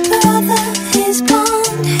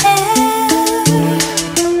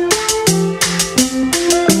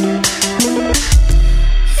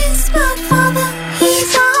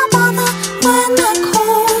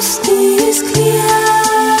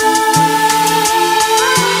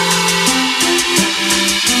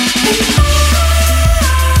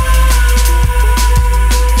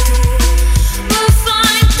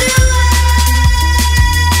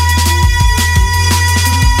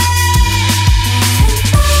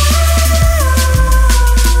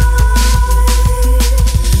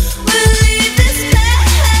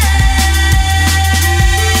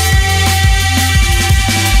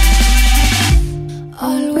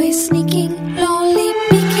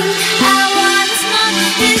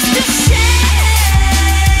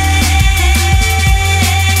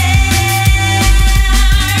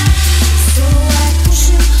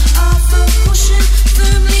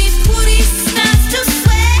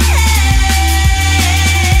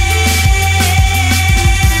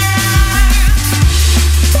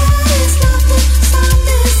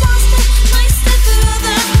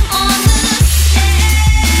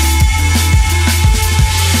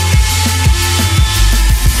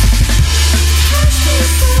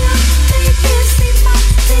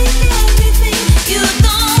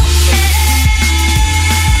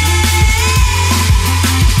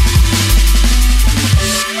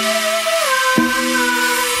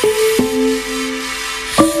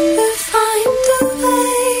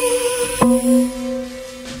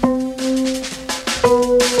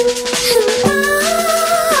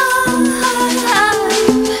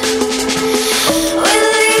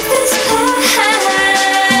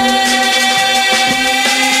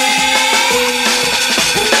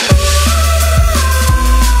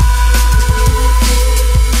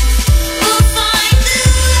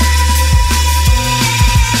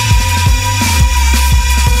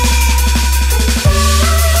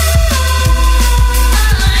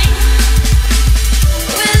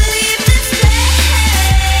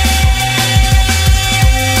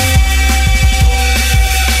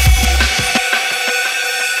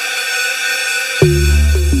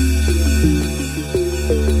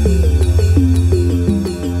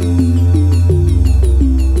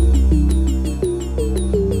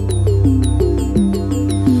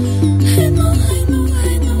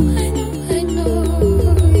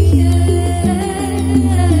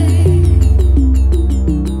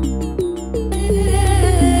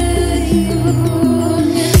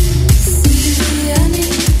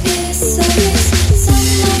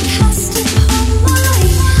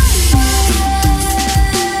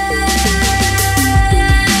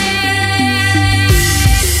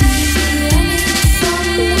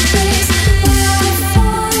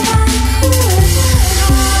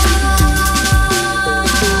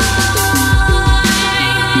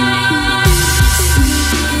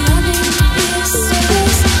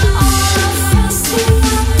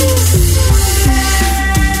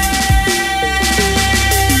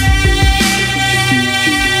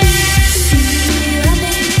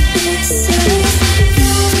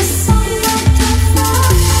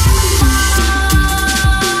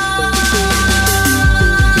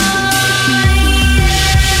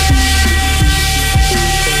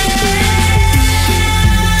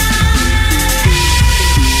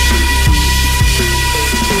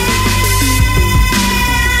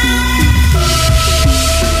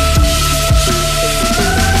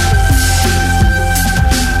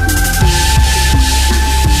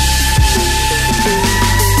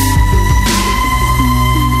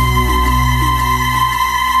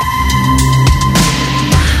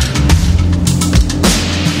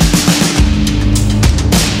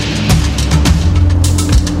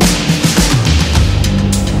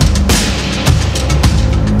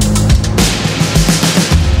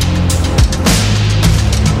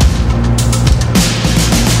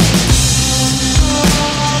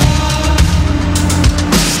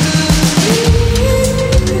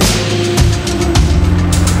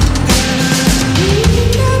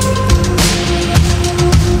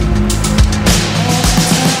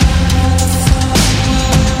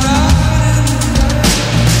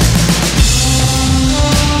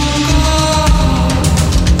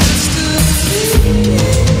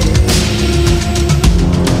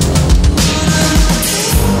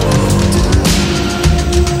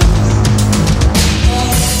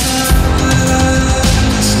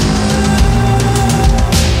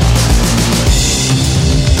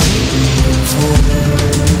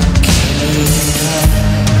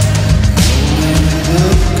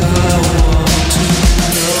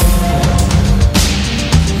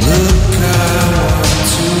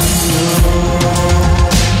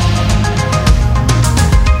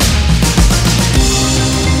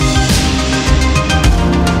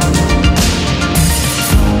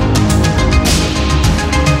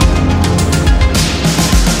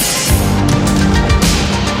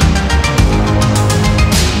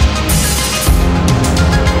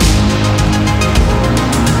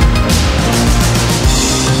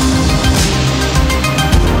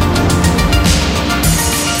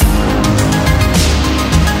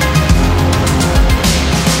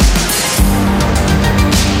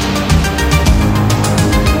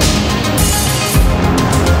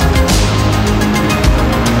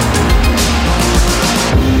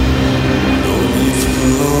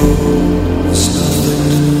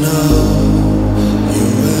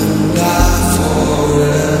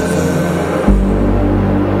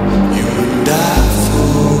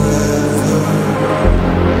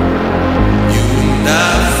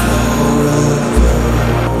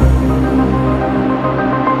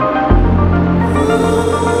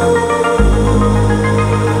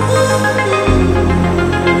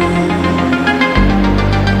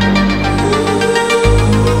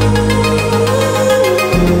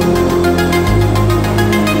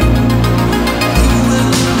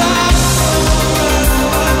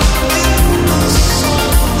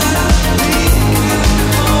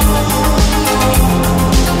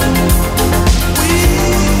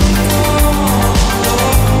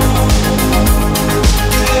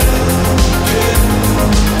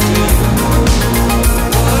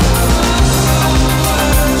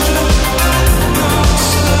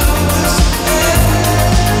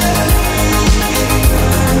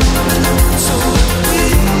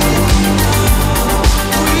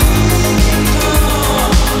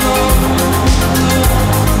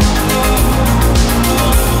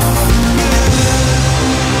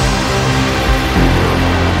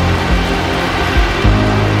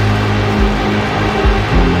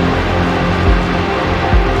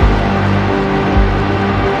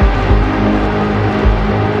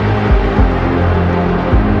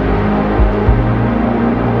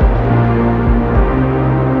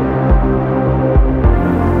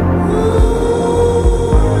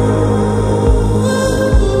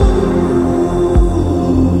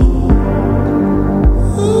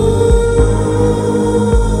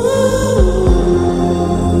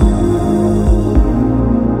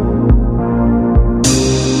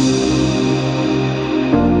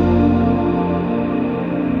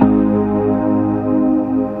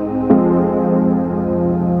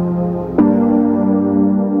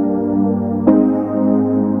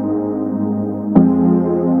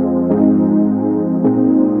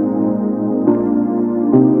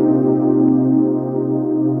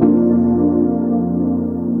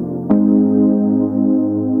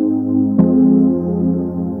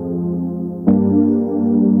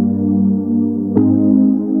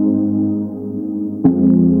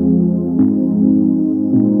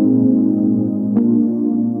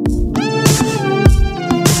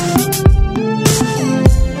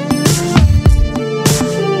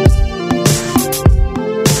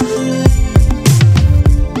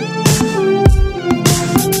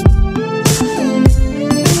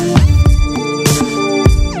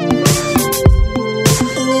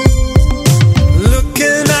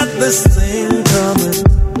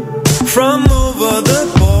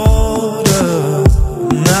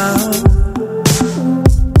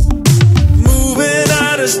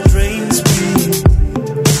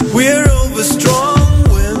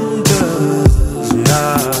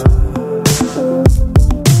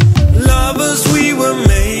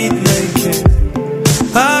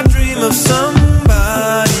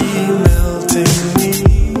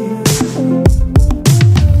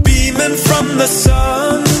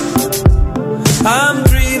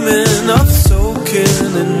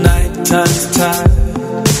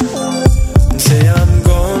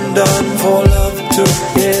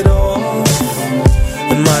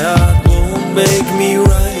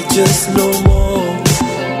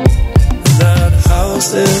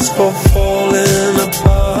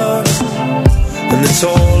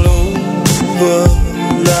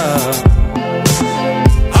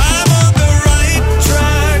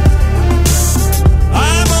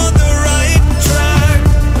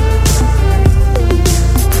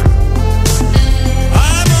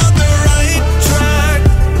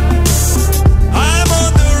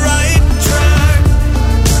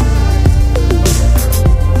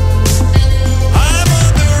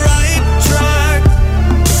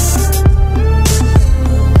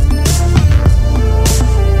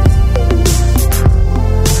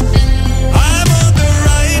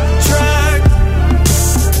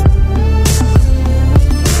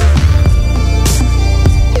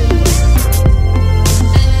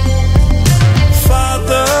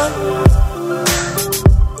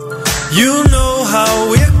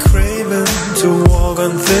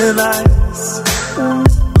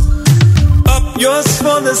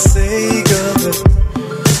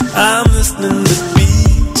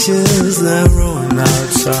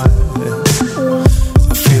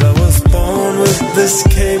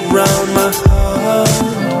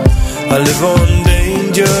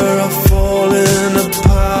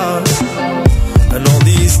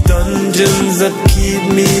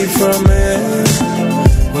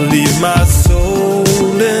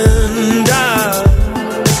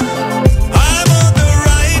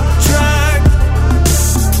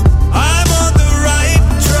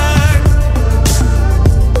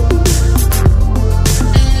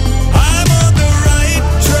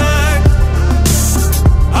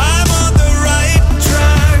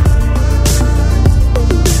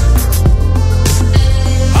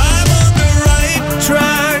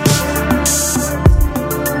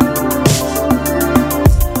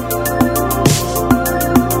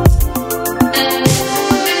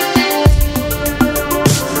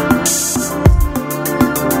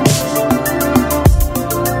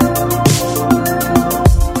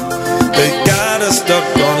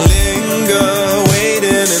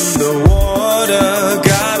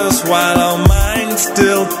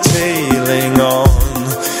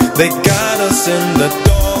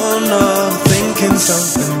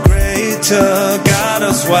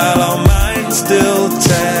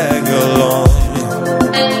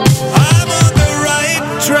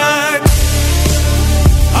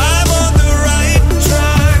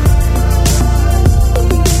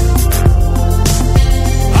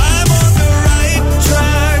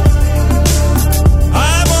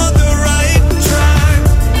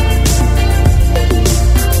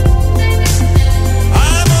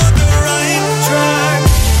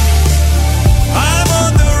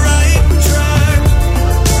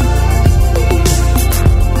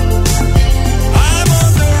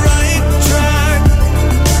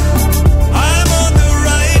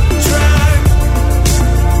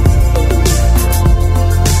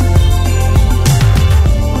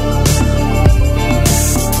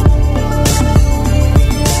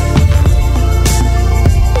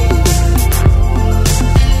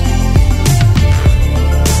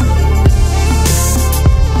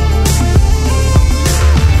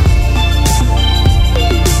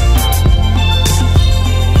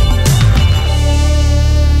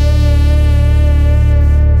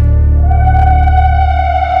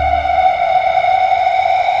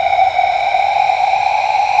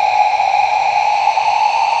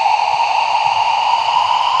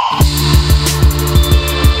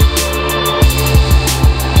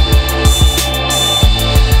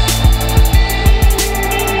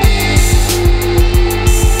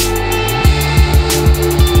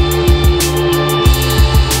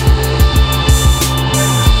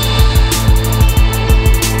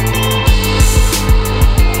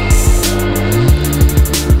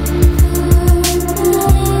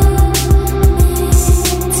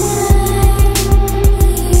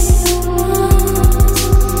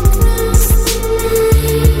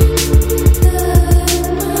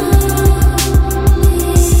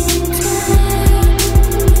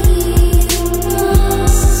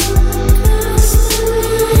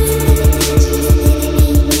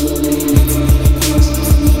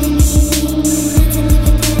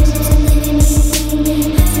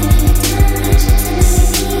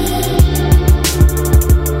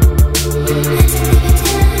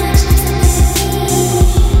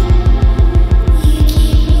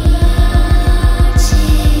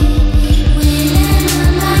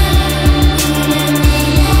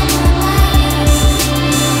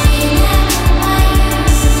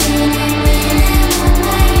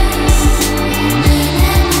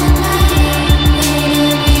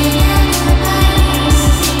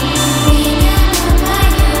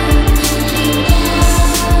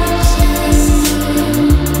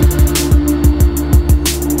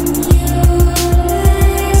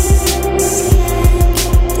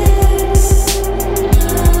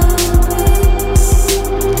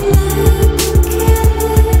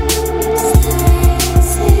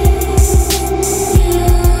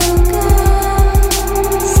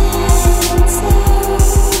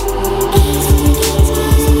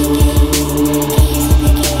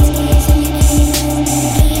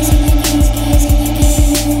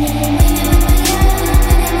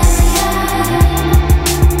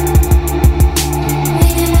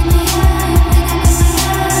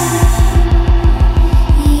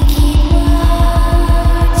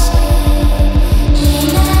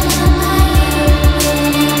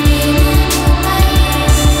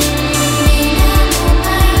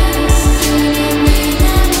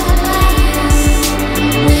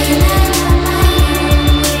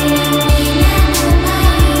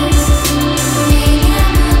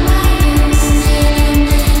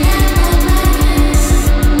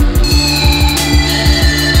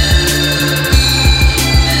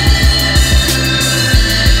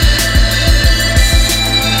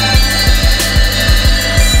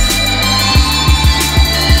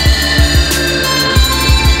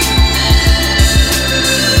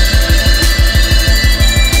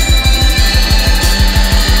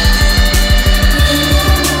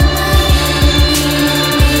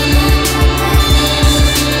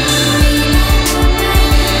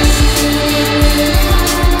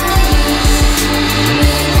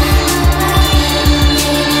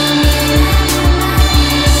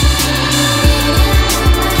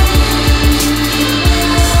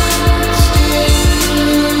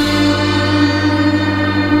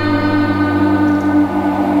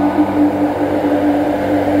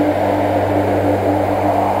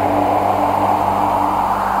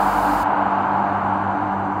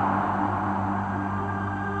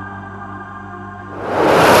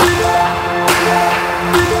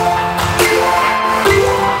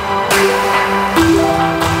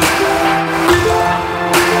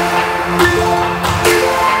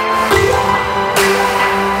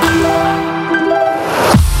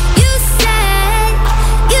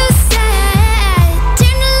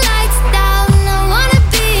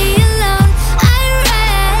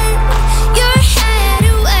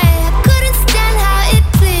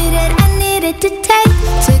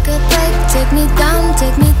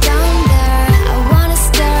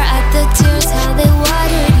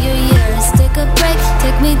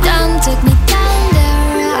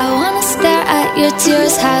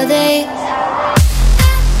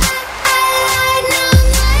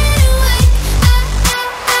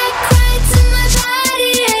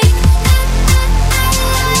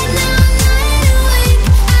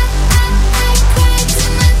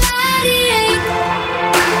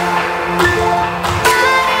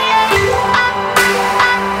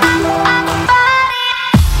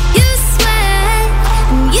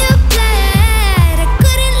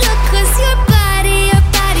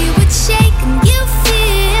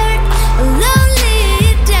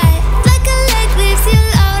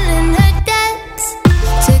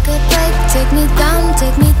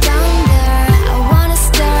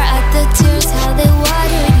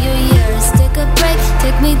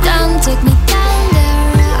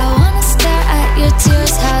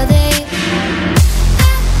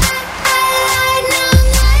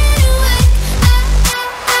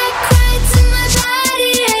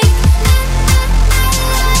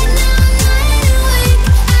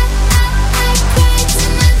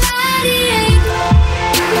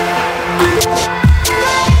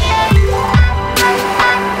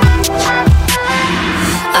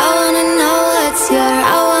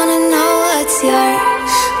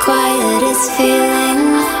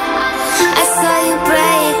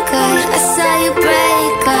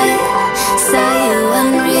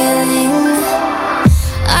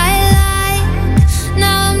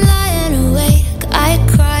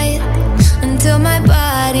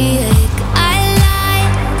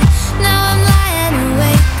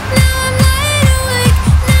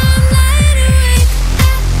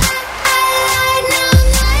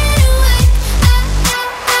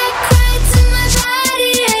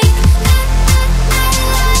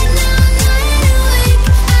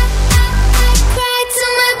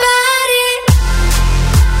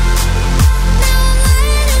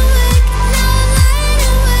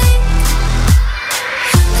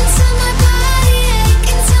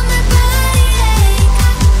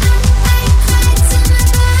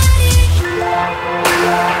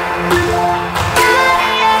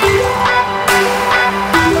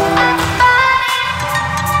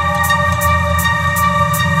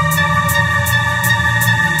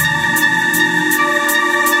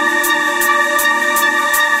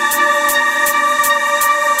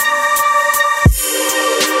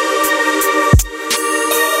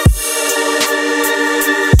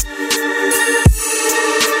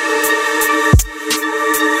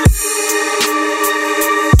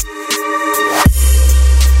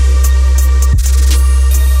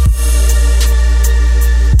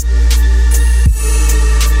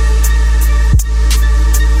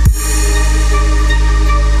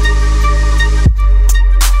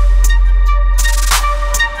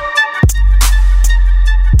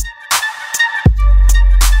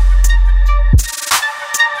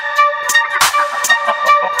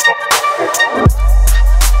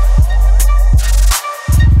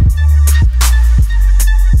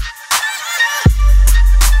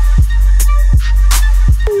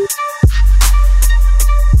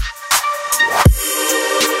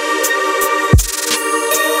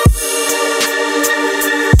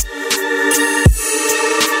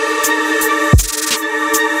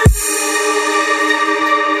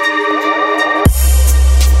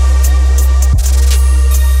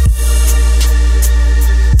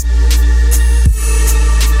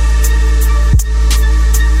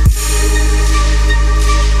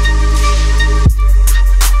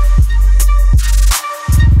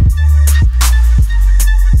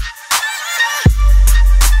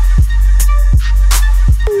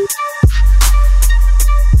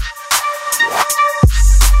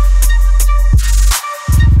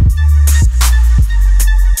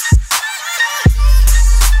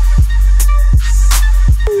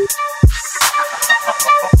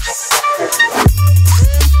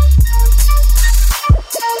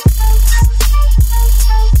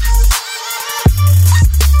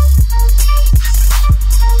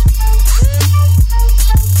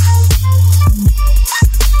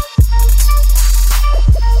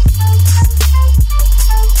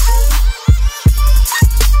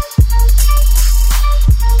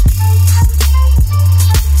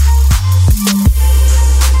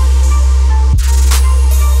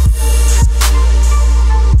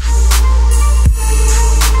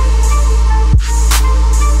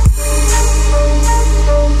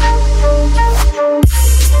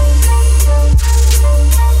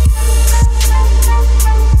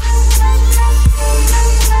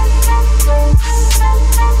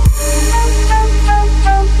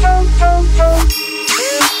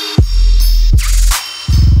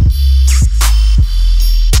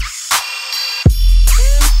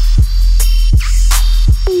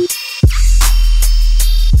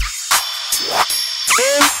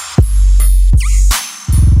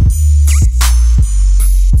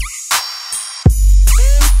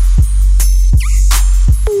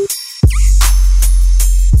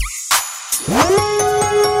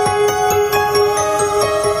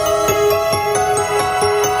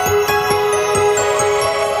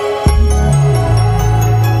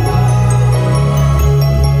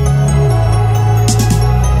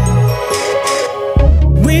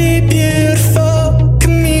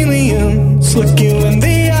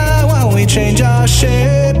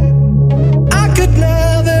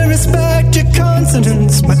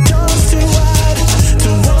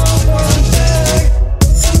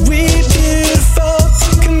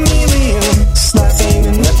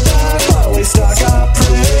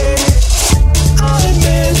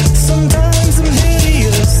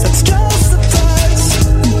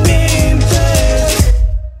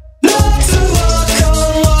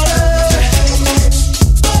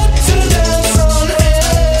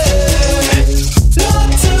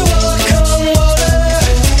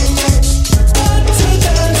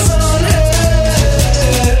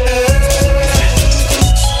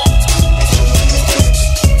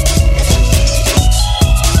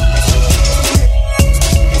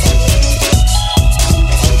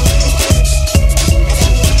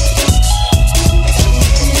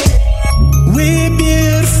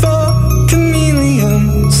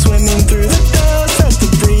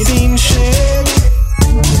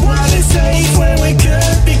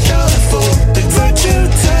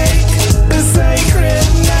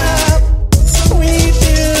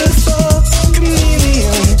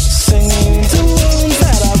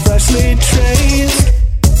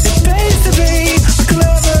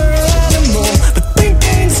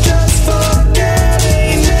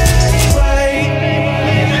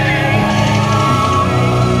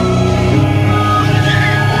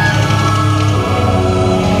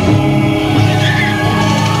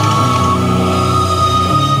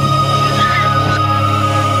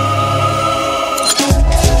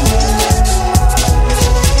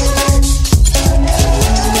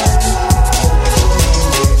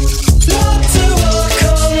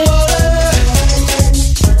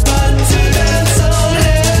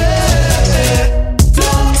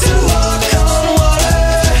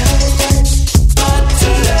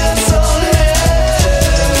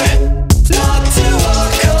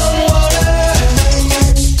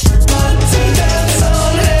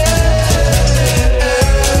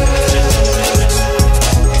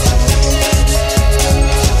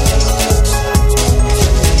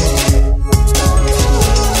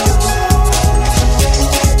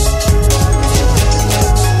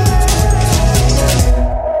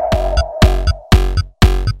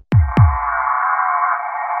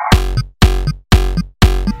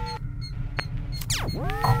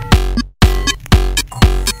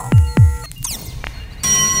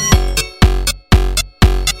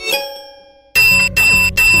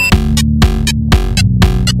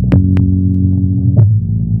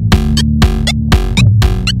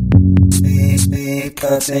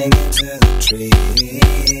cutting into the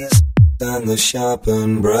trees, and the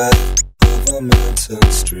sharpened breath of a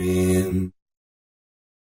mountain stream.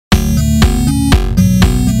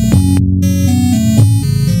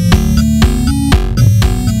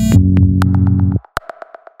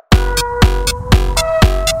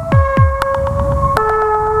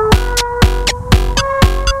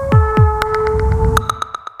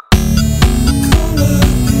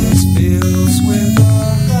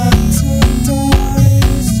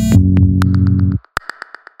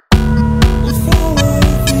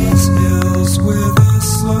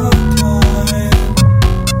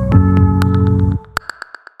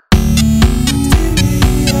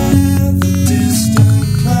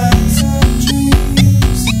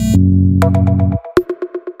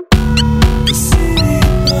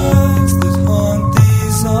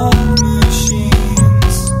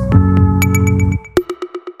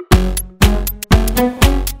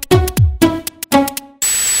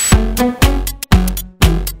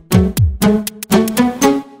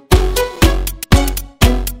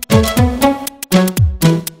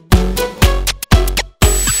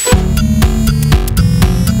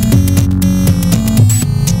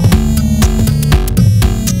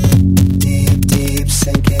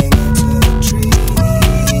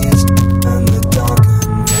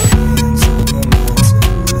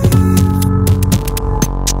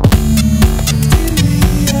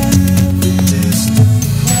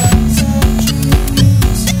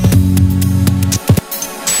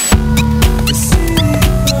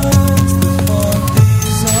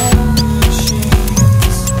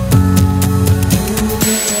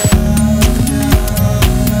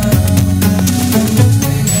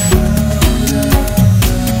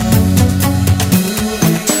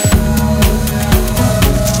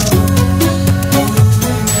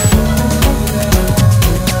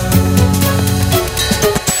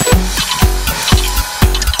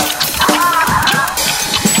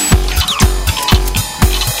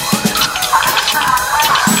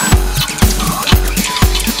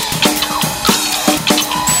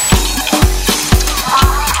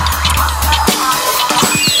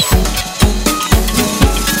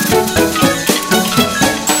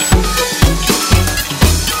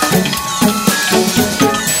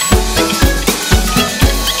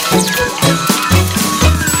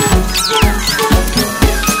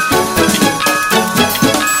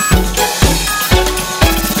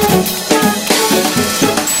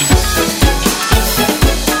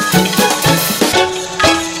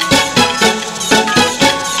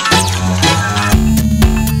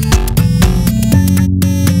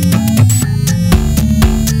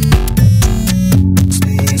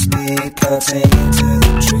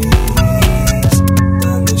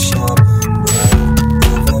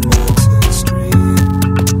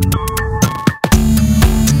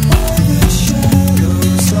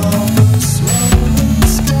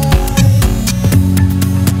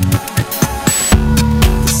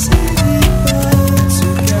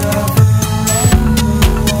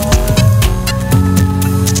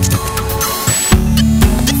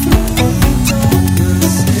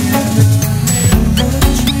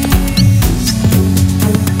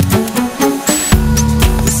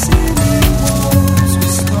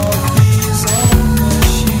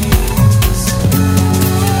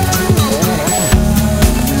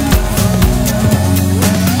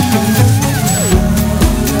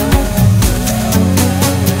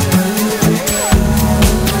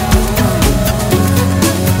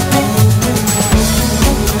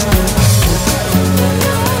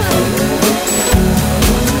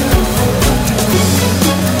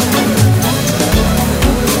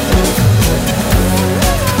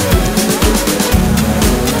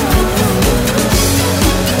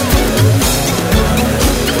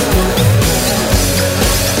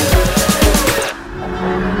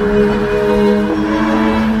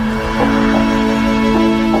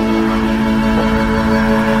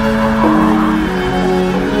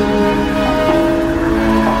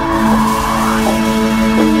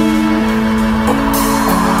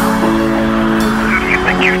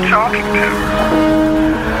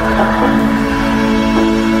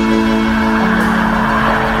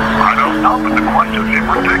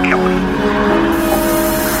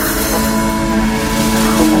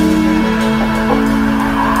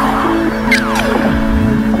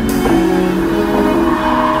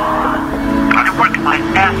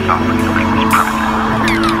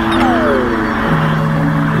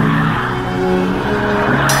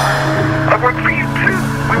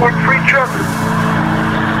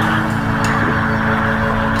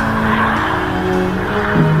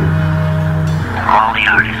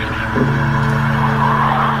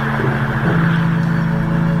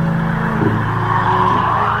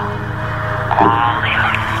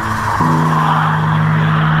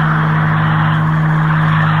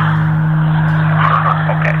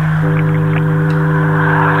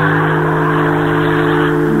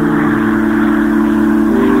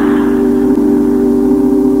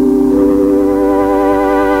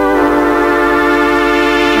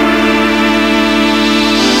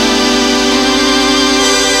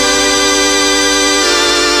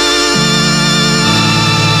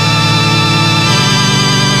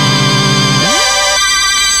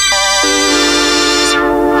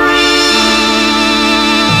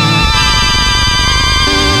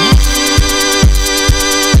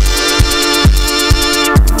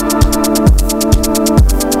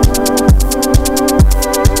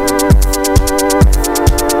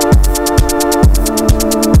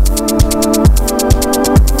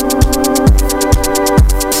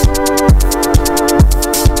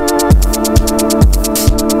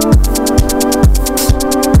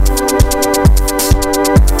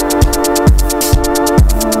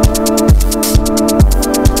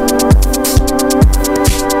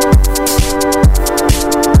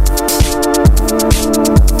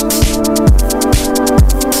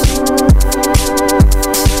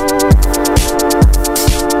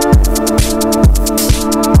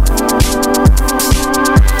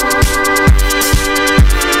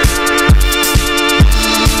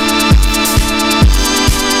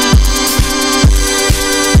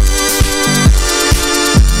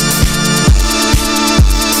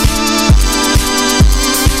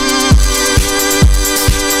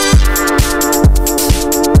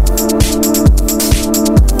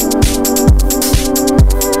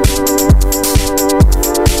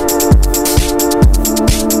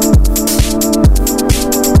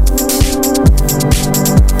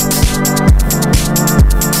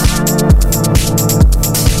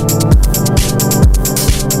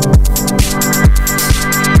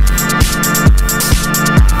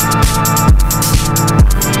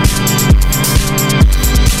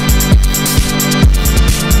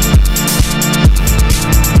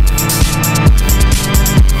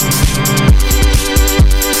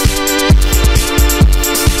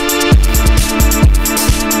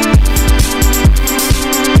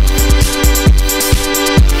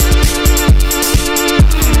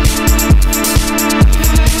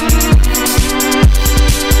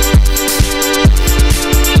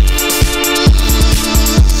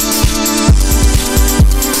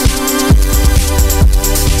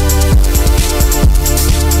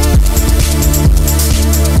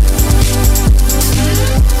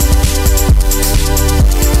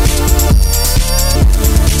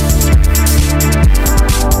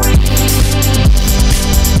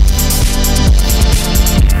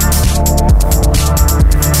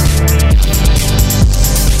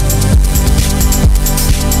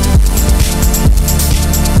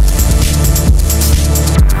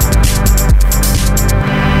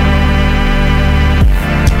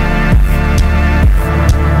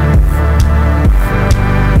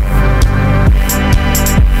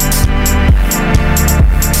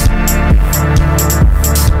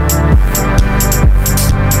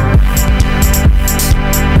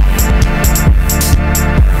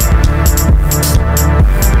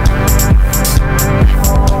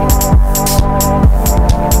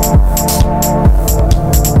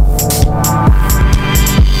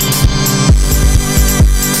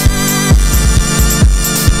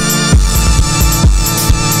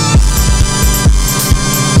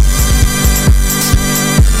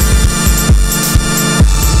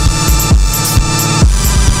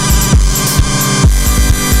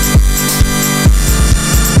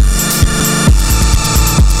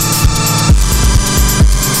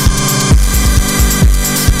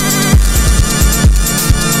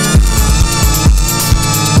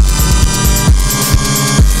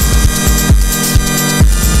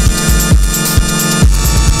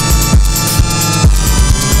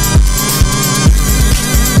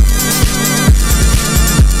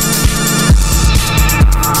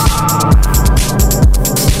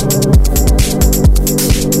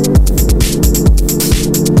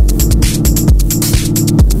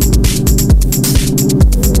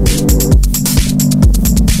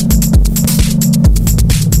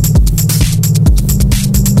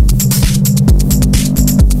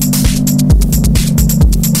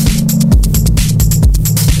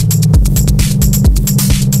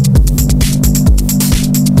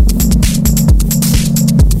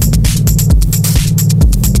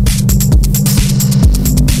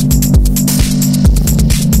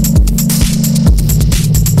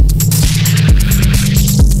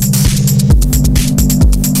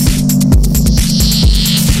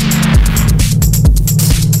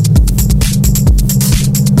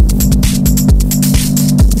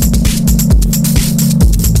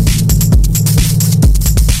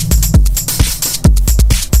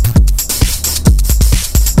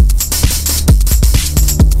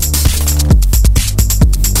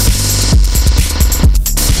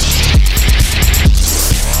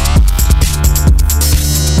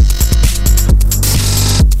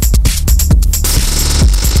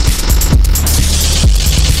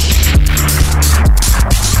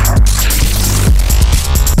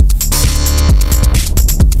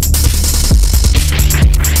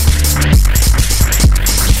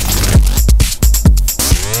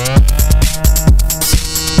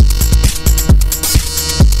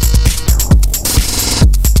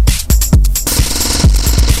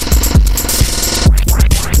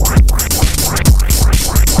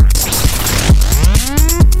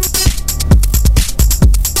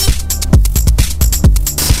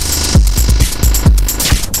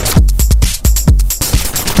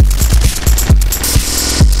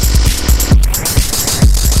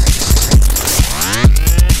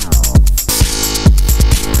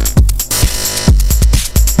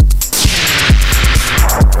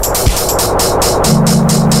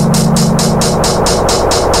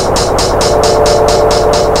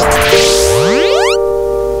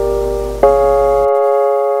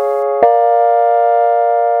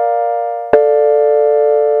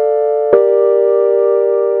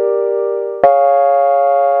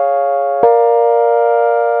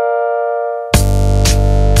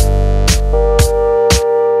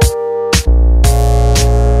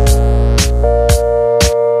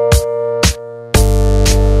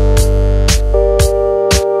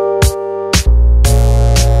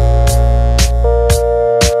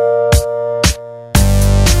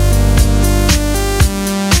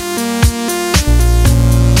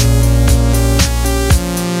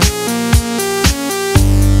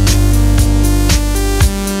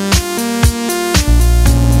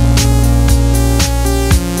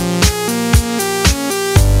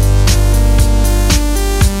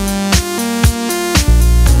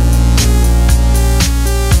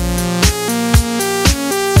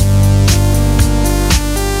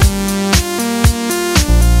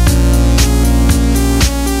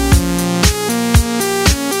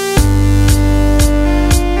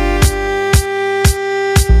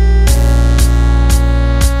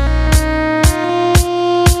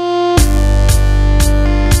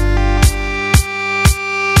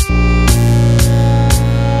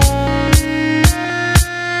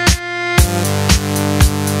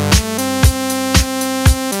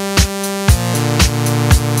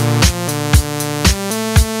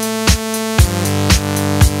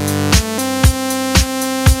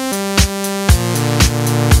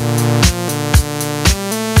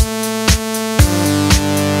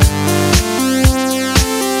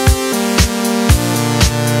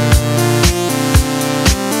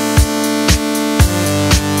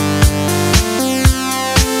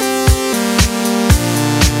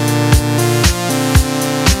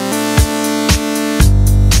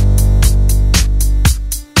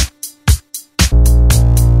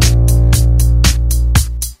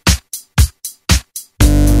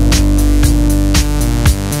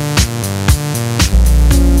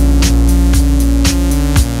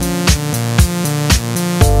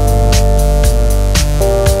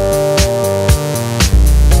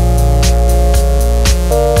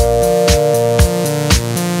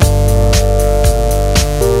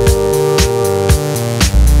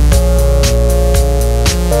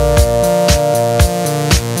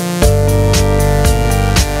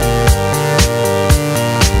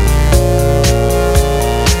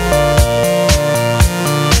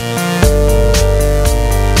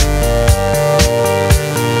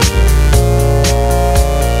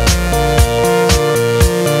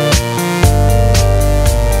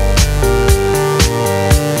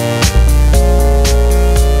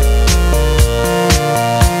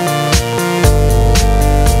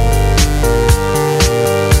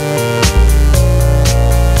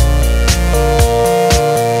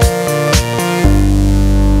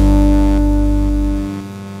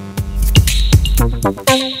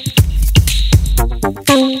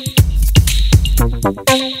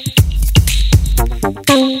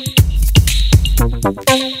 Repetition.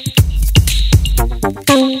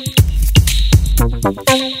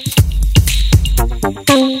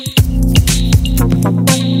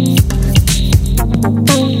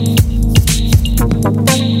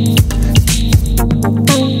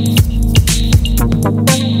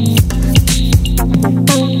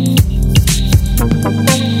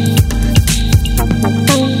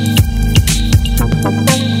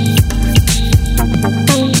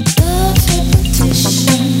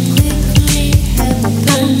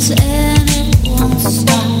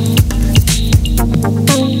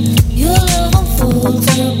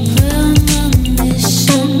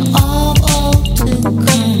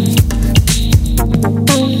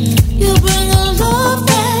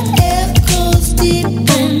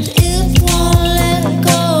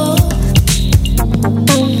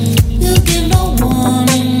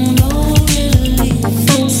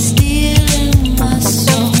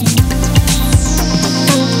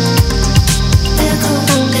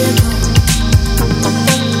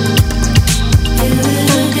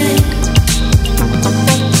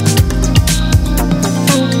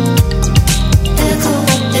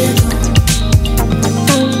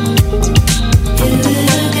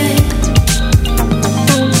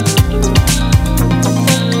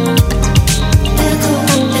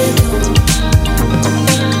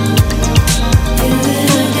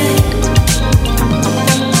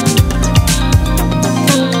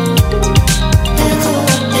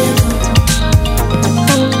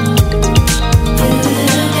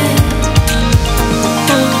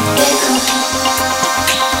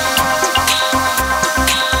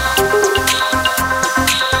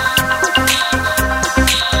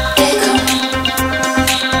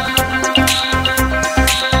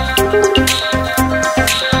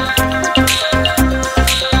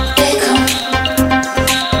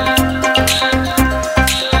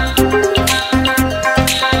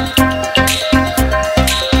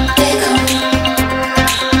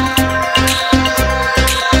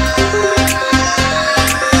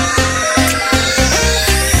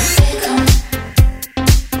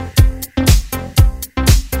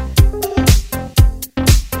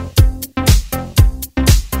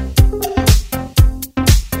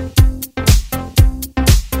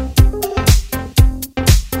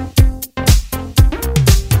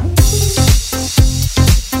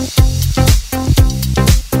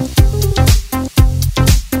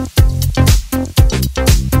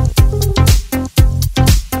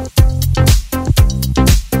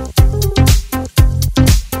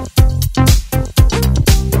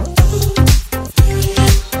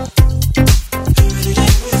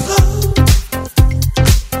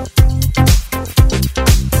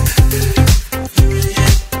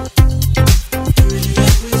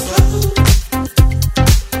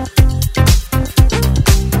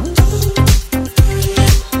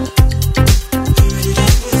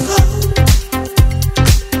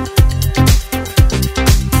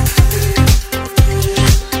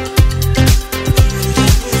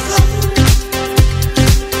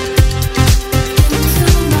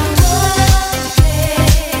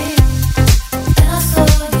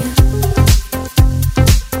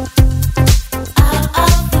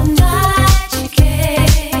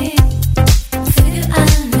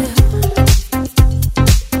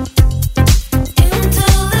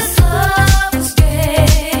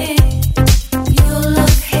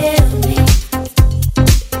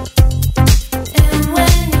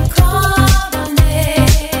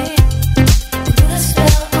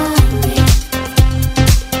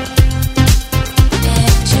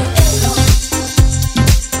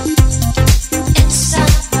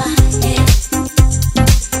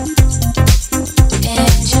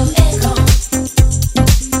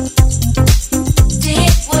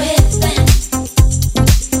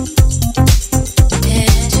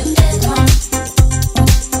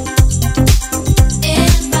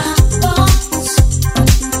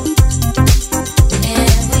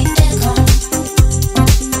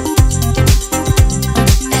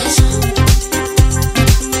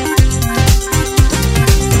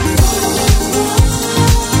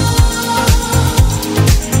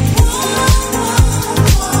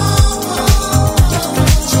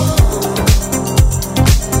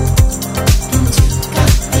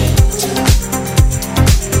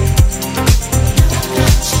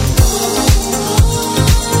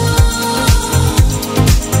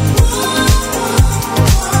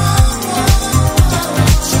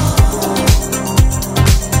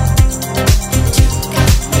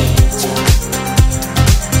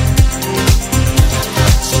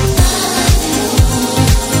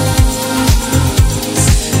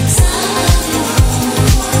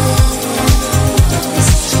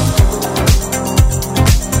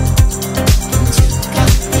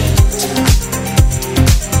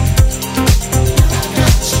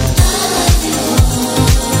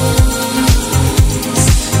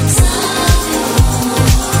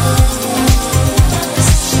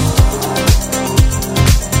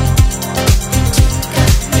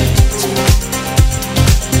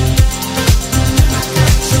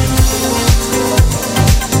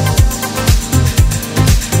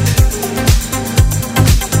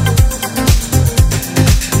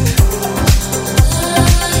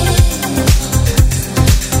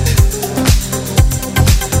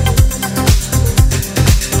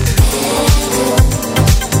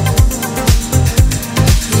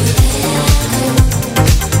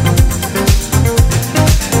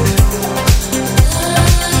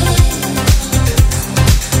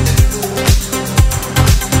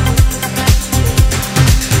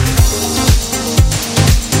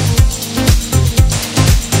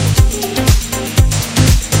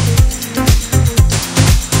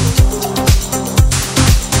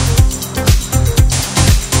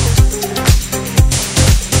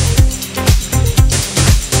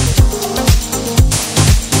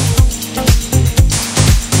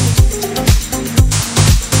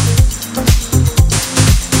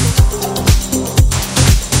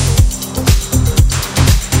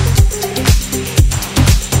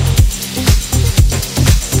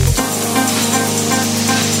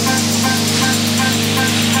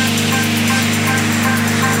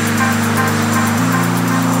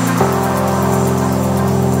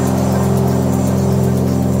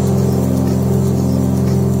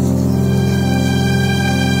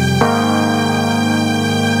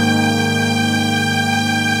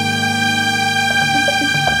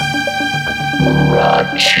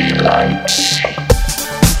 Karachi Lights.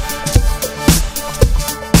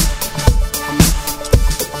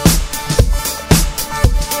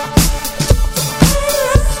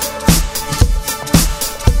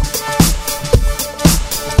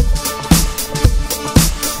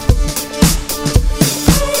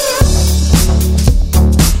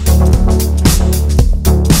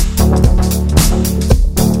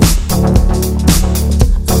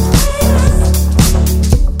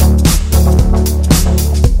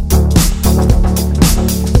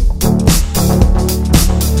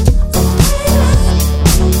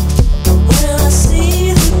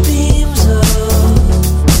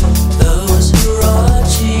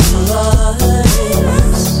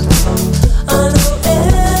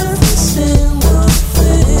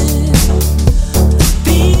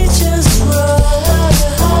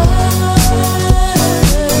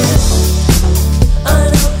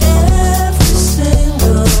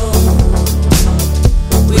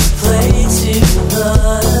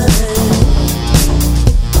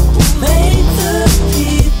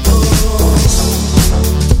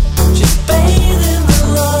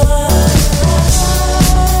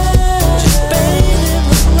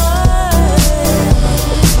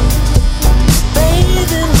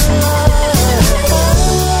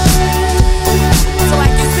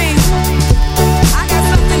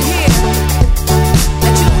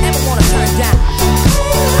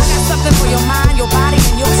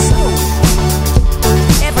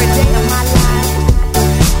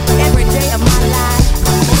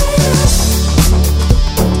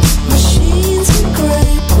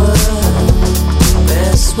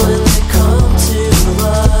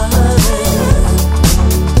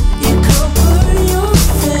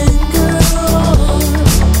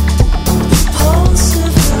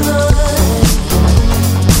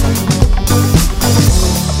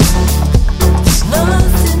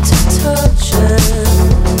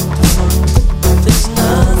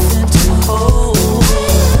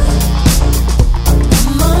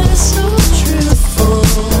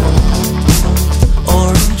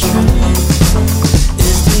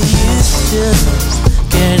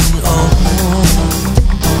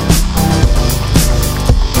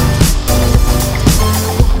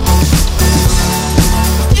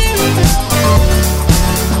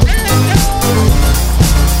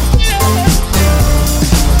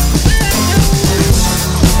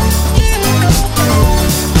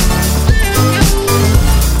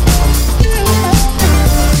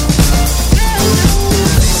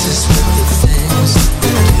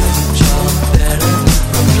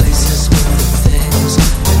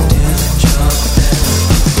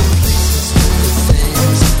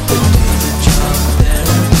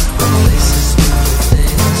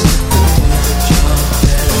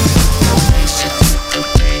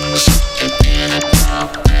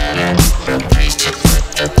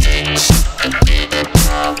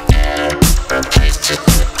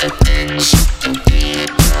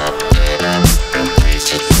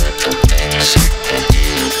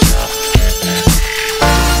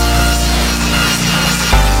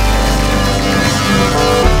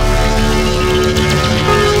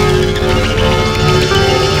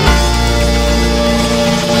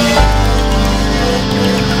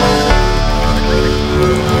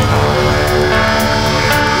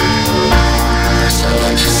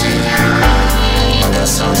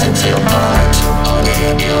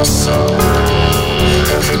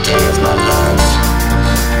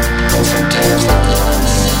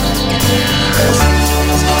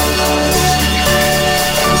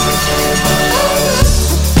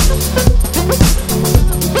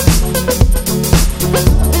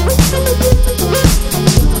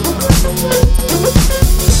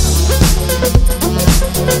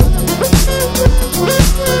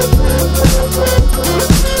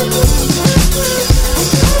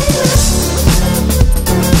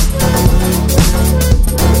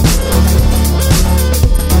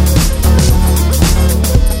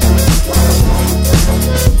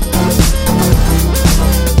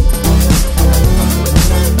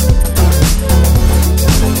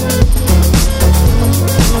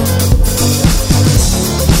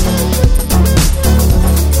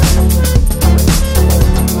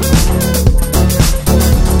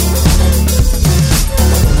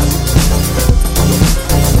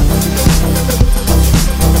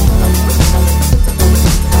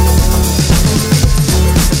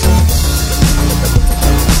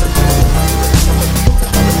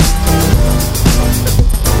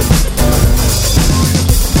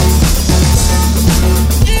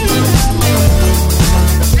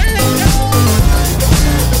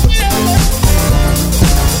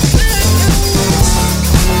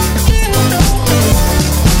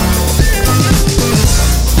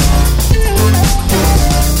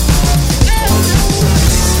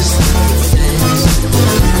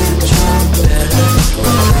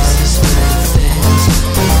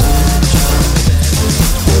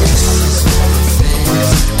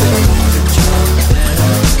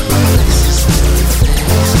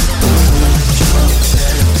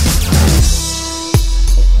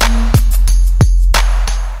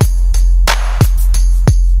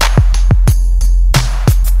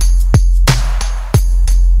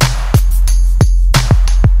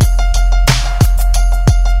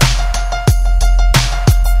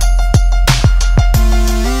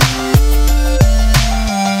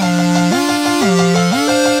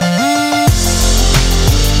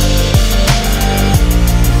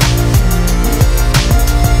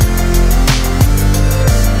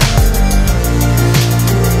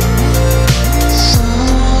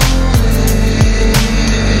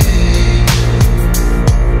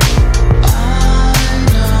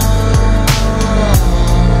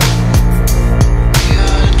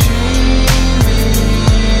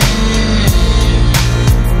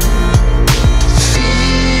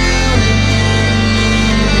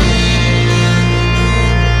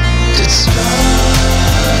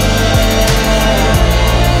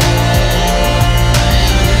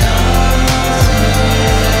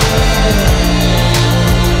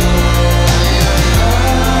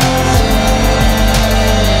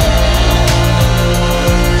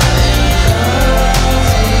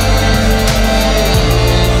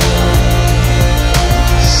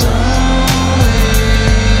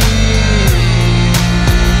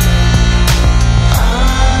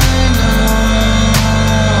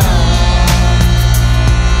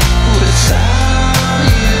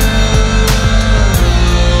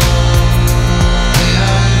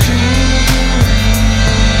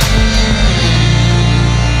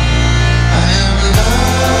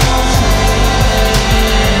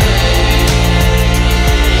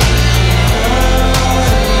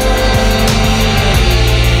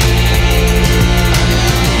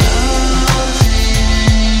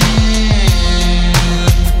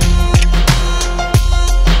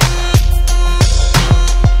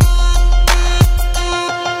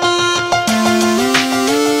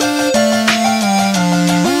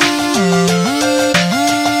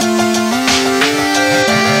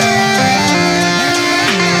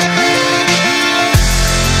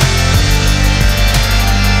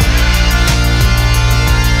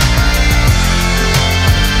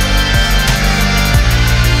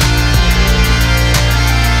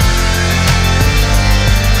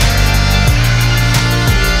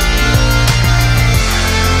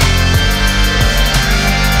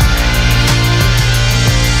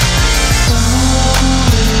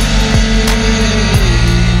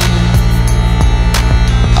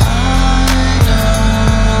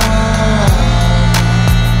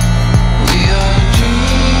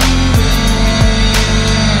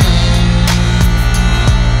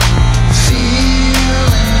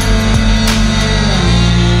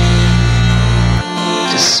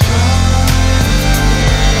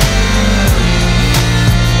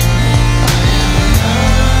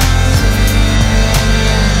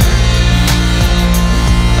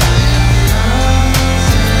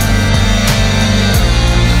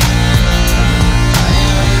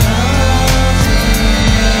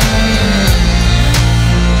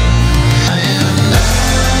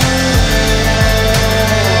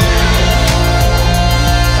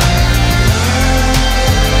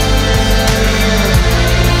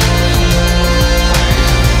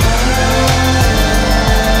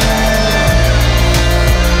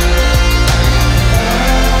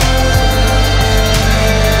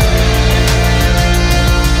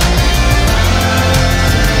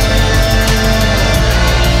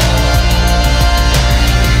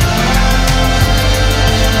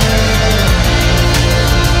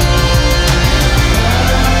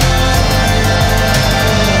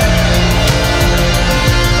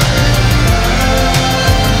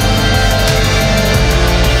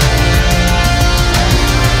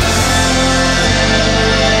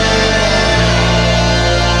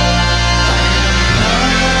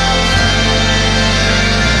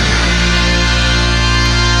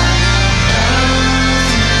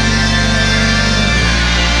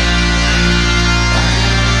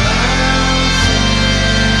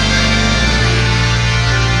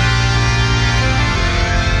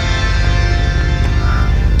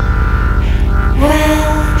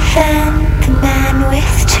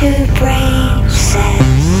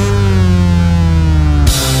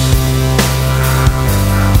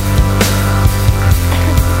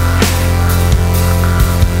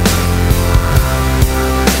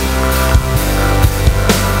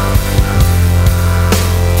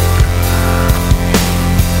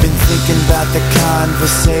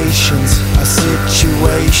 conversations, a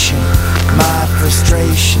situation, my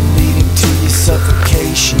frustration leading to your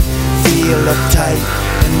suffocation. Feel uptight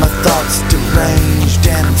and my thoughts deranged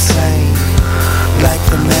and insane, like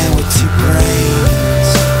the man with two brains.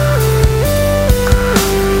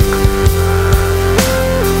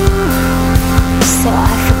 So I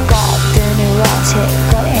forgot the neurotic,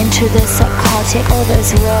 got into the psychotic. All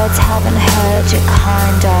those words haven't heard, you're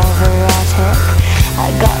kind of erotic. I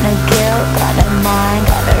got no guilt, got no mind,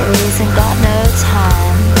 got no reason, got no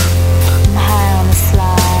time. I'm high on the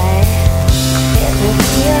sly. It will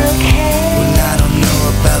be okay. Well, I don't know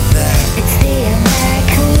about that. It's the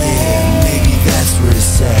American way. Yeah, maybe that's what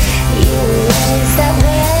it's at. You were raised that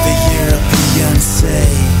way. The European say.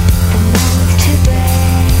 The man with two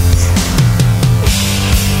brains.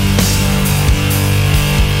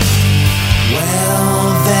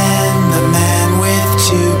 Well, then the man with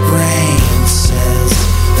two brains says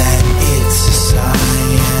that it's a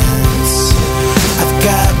science. I've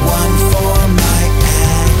got one for my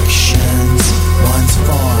actions, one's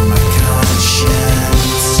for my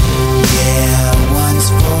conscience. Yeah,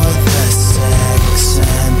 one's for the sex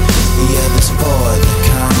and the other's for the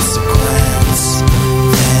consequence.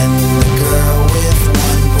 Then the girl with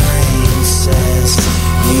one brain says,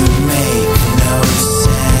 you make no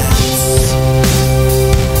sense.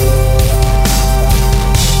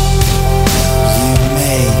 You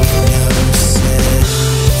make no sense.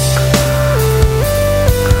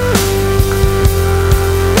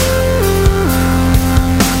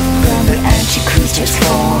 Then the anti-creatures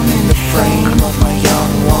form in the frame of my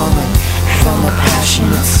young woman. From a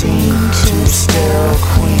passionate scene to a sterile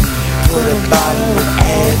queen. Put a bottle of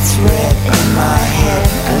Ed's red in my head.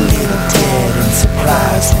 A little dead and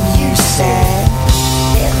surprised when you said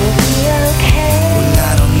It will be okay. well,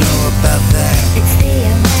 I don't know about that. It's the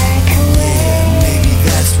American way. Maybe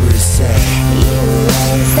that's what it's at. You were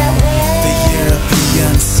raised that way. The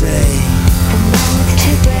European say. The man with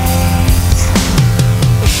two brains.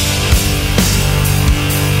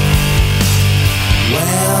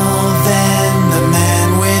 Well, then the man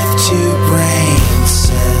with two brains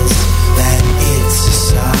says that it's a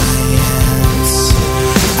science.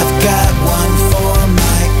 I've got one for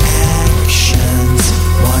my actions,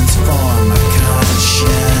 one's for my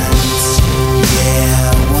conscience. Yeah,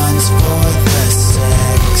 one's for the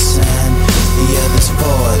sex and the other's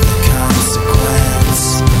for the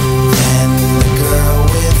consequence. Then the girl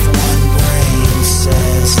with one brain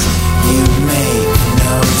says, you make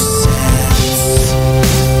no sense.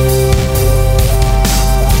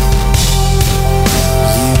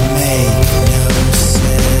 You make no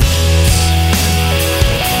sense.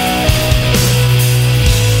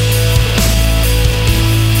 Well,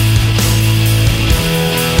 and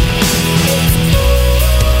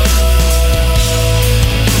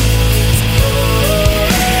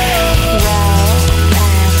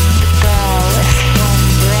the girl with one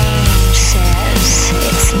brain says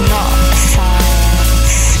it's not a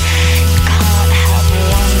science. You can't have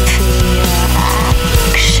one for your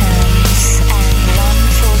actions and one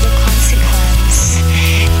for the consequence.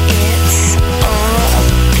 It's all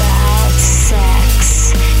about sex.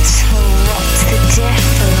 So what's the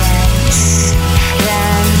difference?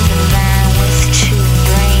 Then the man with two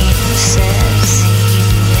brains says you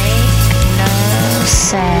make no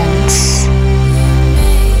sense.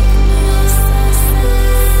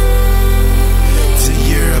 The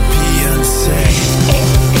European say. It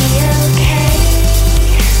will be okay.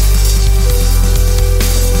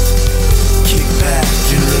 Kick back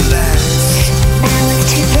and relax. Man with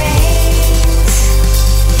two brains.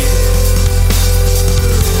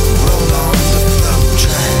 Roll on the flow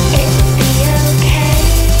track. It will be okay.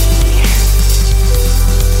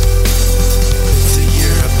 The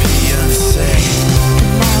European say. The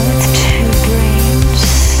man with two brains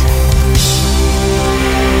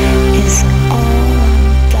is all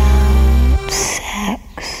about sex.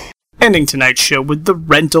 Ending tonight's show with The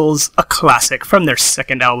Rentals, a classic from their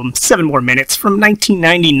second album, 7 More Minutes, from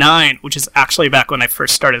 1999, which is actually back when I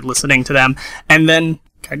first started listening to them, and then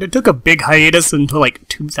kind of took a big hiatus until like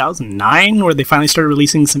 2009, where they finally started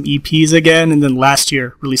releasing some EPs again, and then last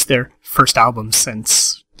year released their first album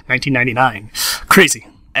since 1999. Crazy.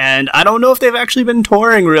 And I don't know if they've actually been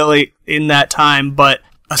touring really in that time, but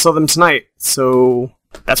I saw them tonight, so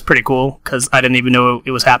that's pretty cool, because I didn't even know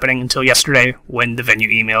it was happening until yesterday when the venue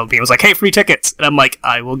emailed me. It was like, hey, free tickets. And I'm like,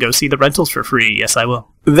 I will go see The Rentals for free. Yes, I will.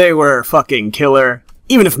 They were fucking killer.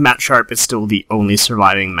 Even if Matt Sharp is still the only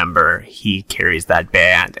surviving member, he carries that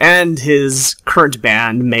band. And his current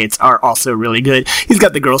band mates are also really good. He's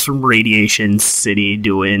got the girls from Radiation City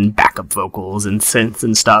doing backup vocals and synths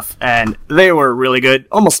and stuff, and they were really good.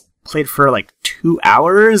 Almost played for like 2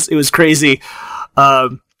 hours. It was crazy.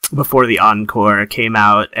 Before the encore came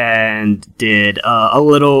out and did a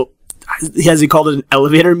little, as he called it, an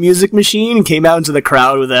elevator music machine, came out into the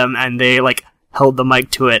crowd with them, and they like held the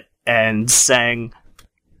mic to it and sang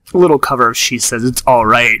a little cover of She Says It's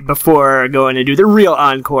Alright before going to do the real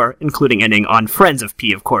encore, including ending on Friends of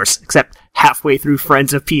P, of course, except halfway through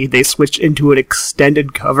Friends of P, they switched into an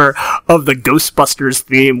extended cover of the Ghostbusters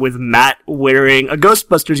theme with Matt wearing a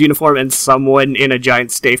Ghostbusters uniform and someone in a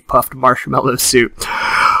giant Stay Puft Marshmallow suit.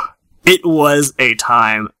 It was a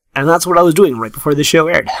time, and that's what I was doing right before the show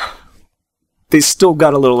aired. They still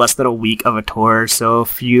got a little less than a week of a tour, so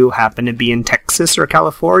if you happen to be in Texas or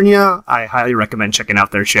California, I highly recommend checking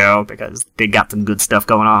out their show, because they got some good stuff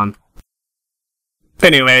going on.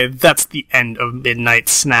 Anyway, that's the end of Midnight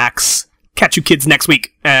Snacks. Catch you kids next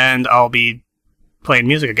week, and I'll be playing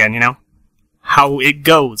music again, you know? How it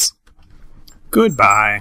goes. Goodbye.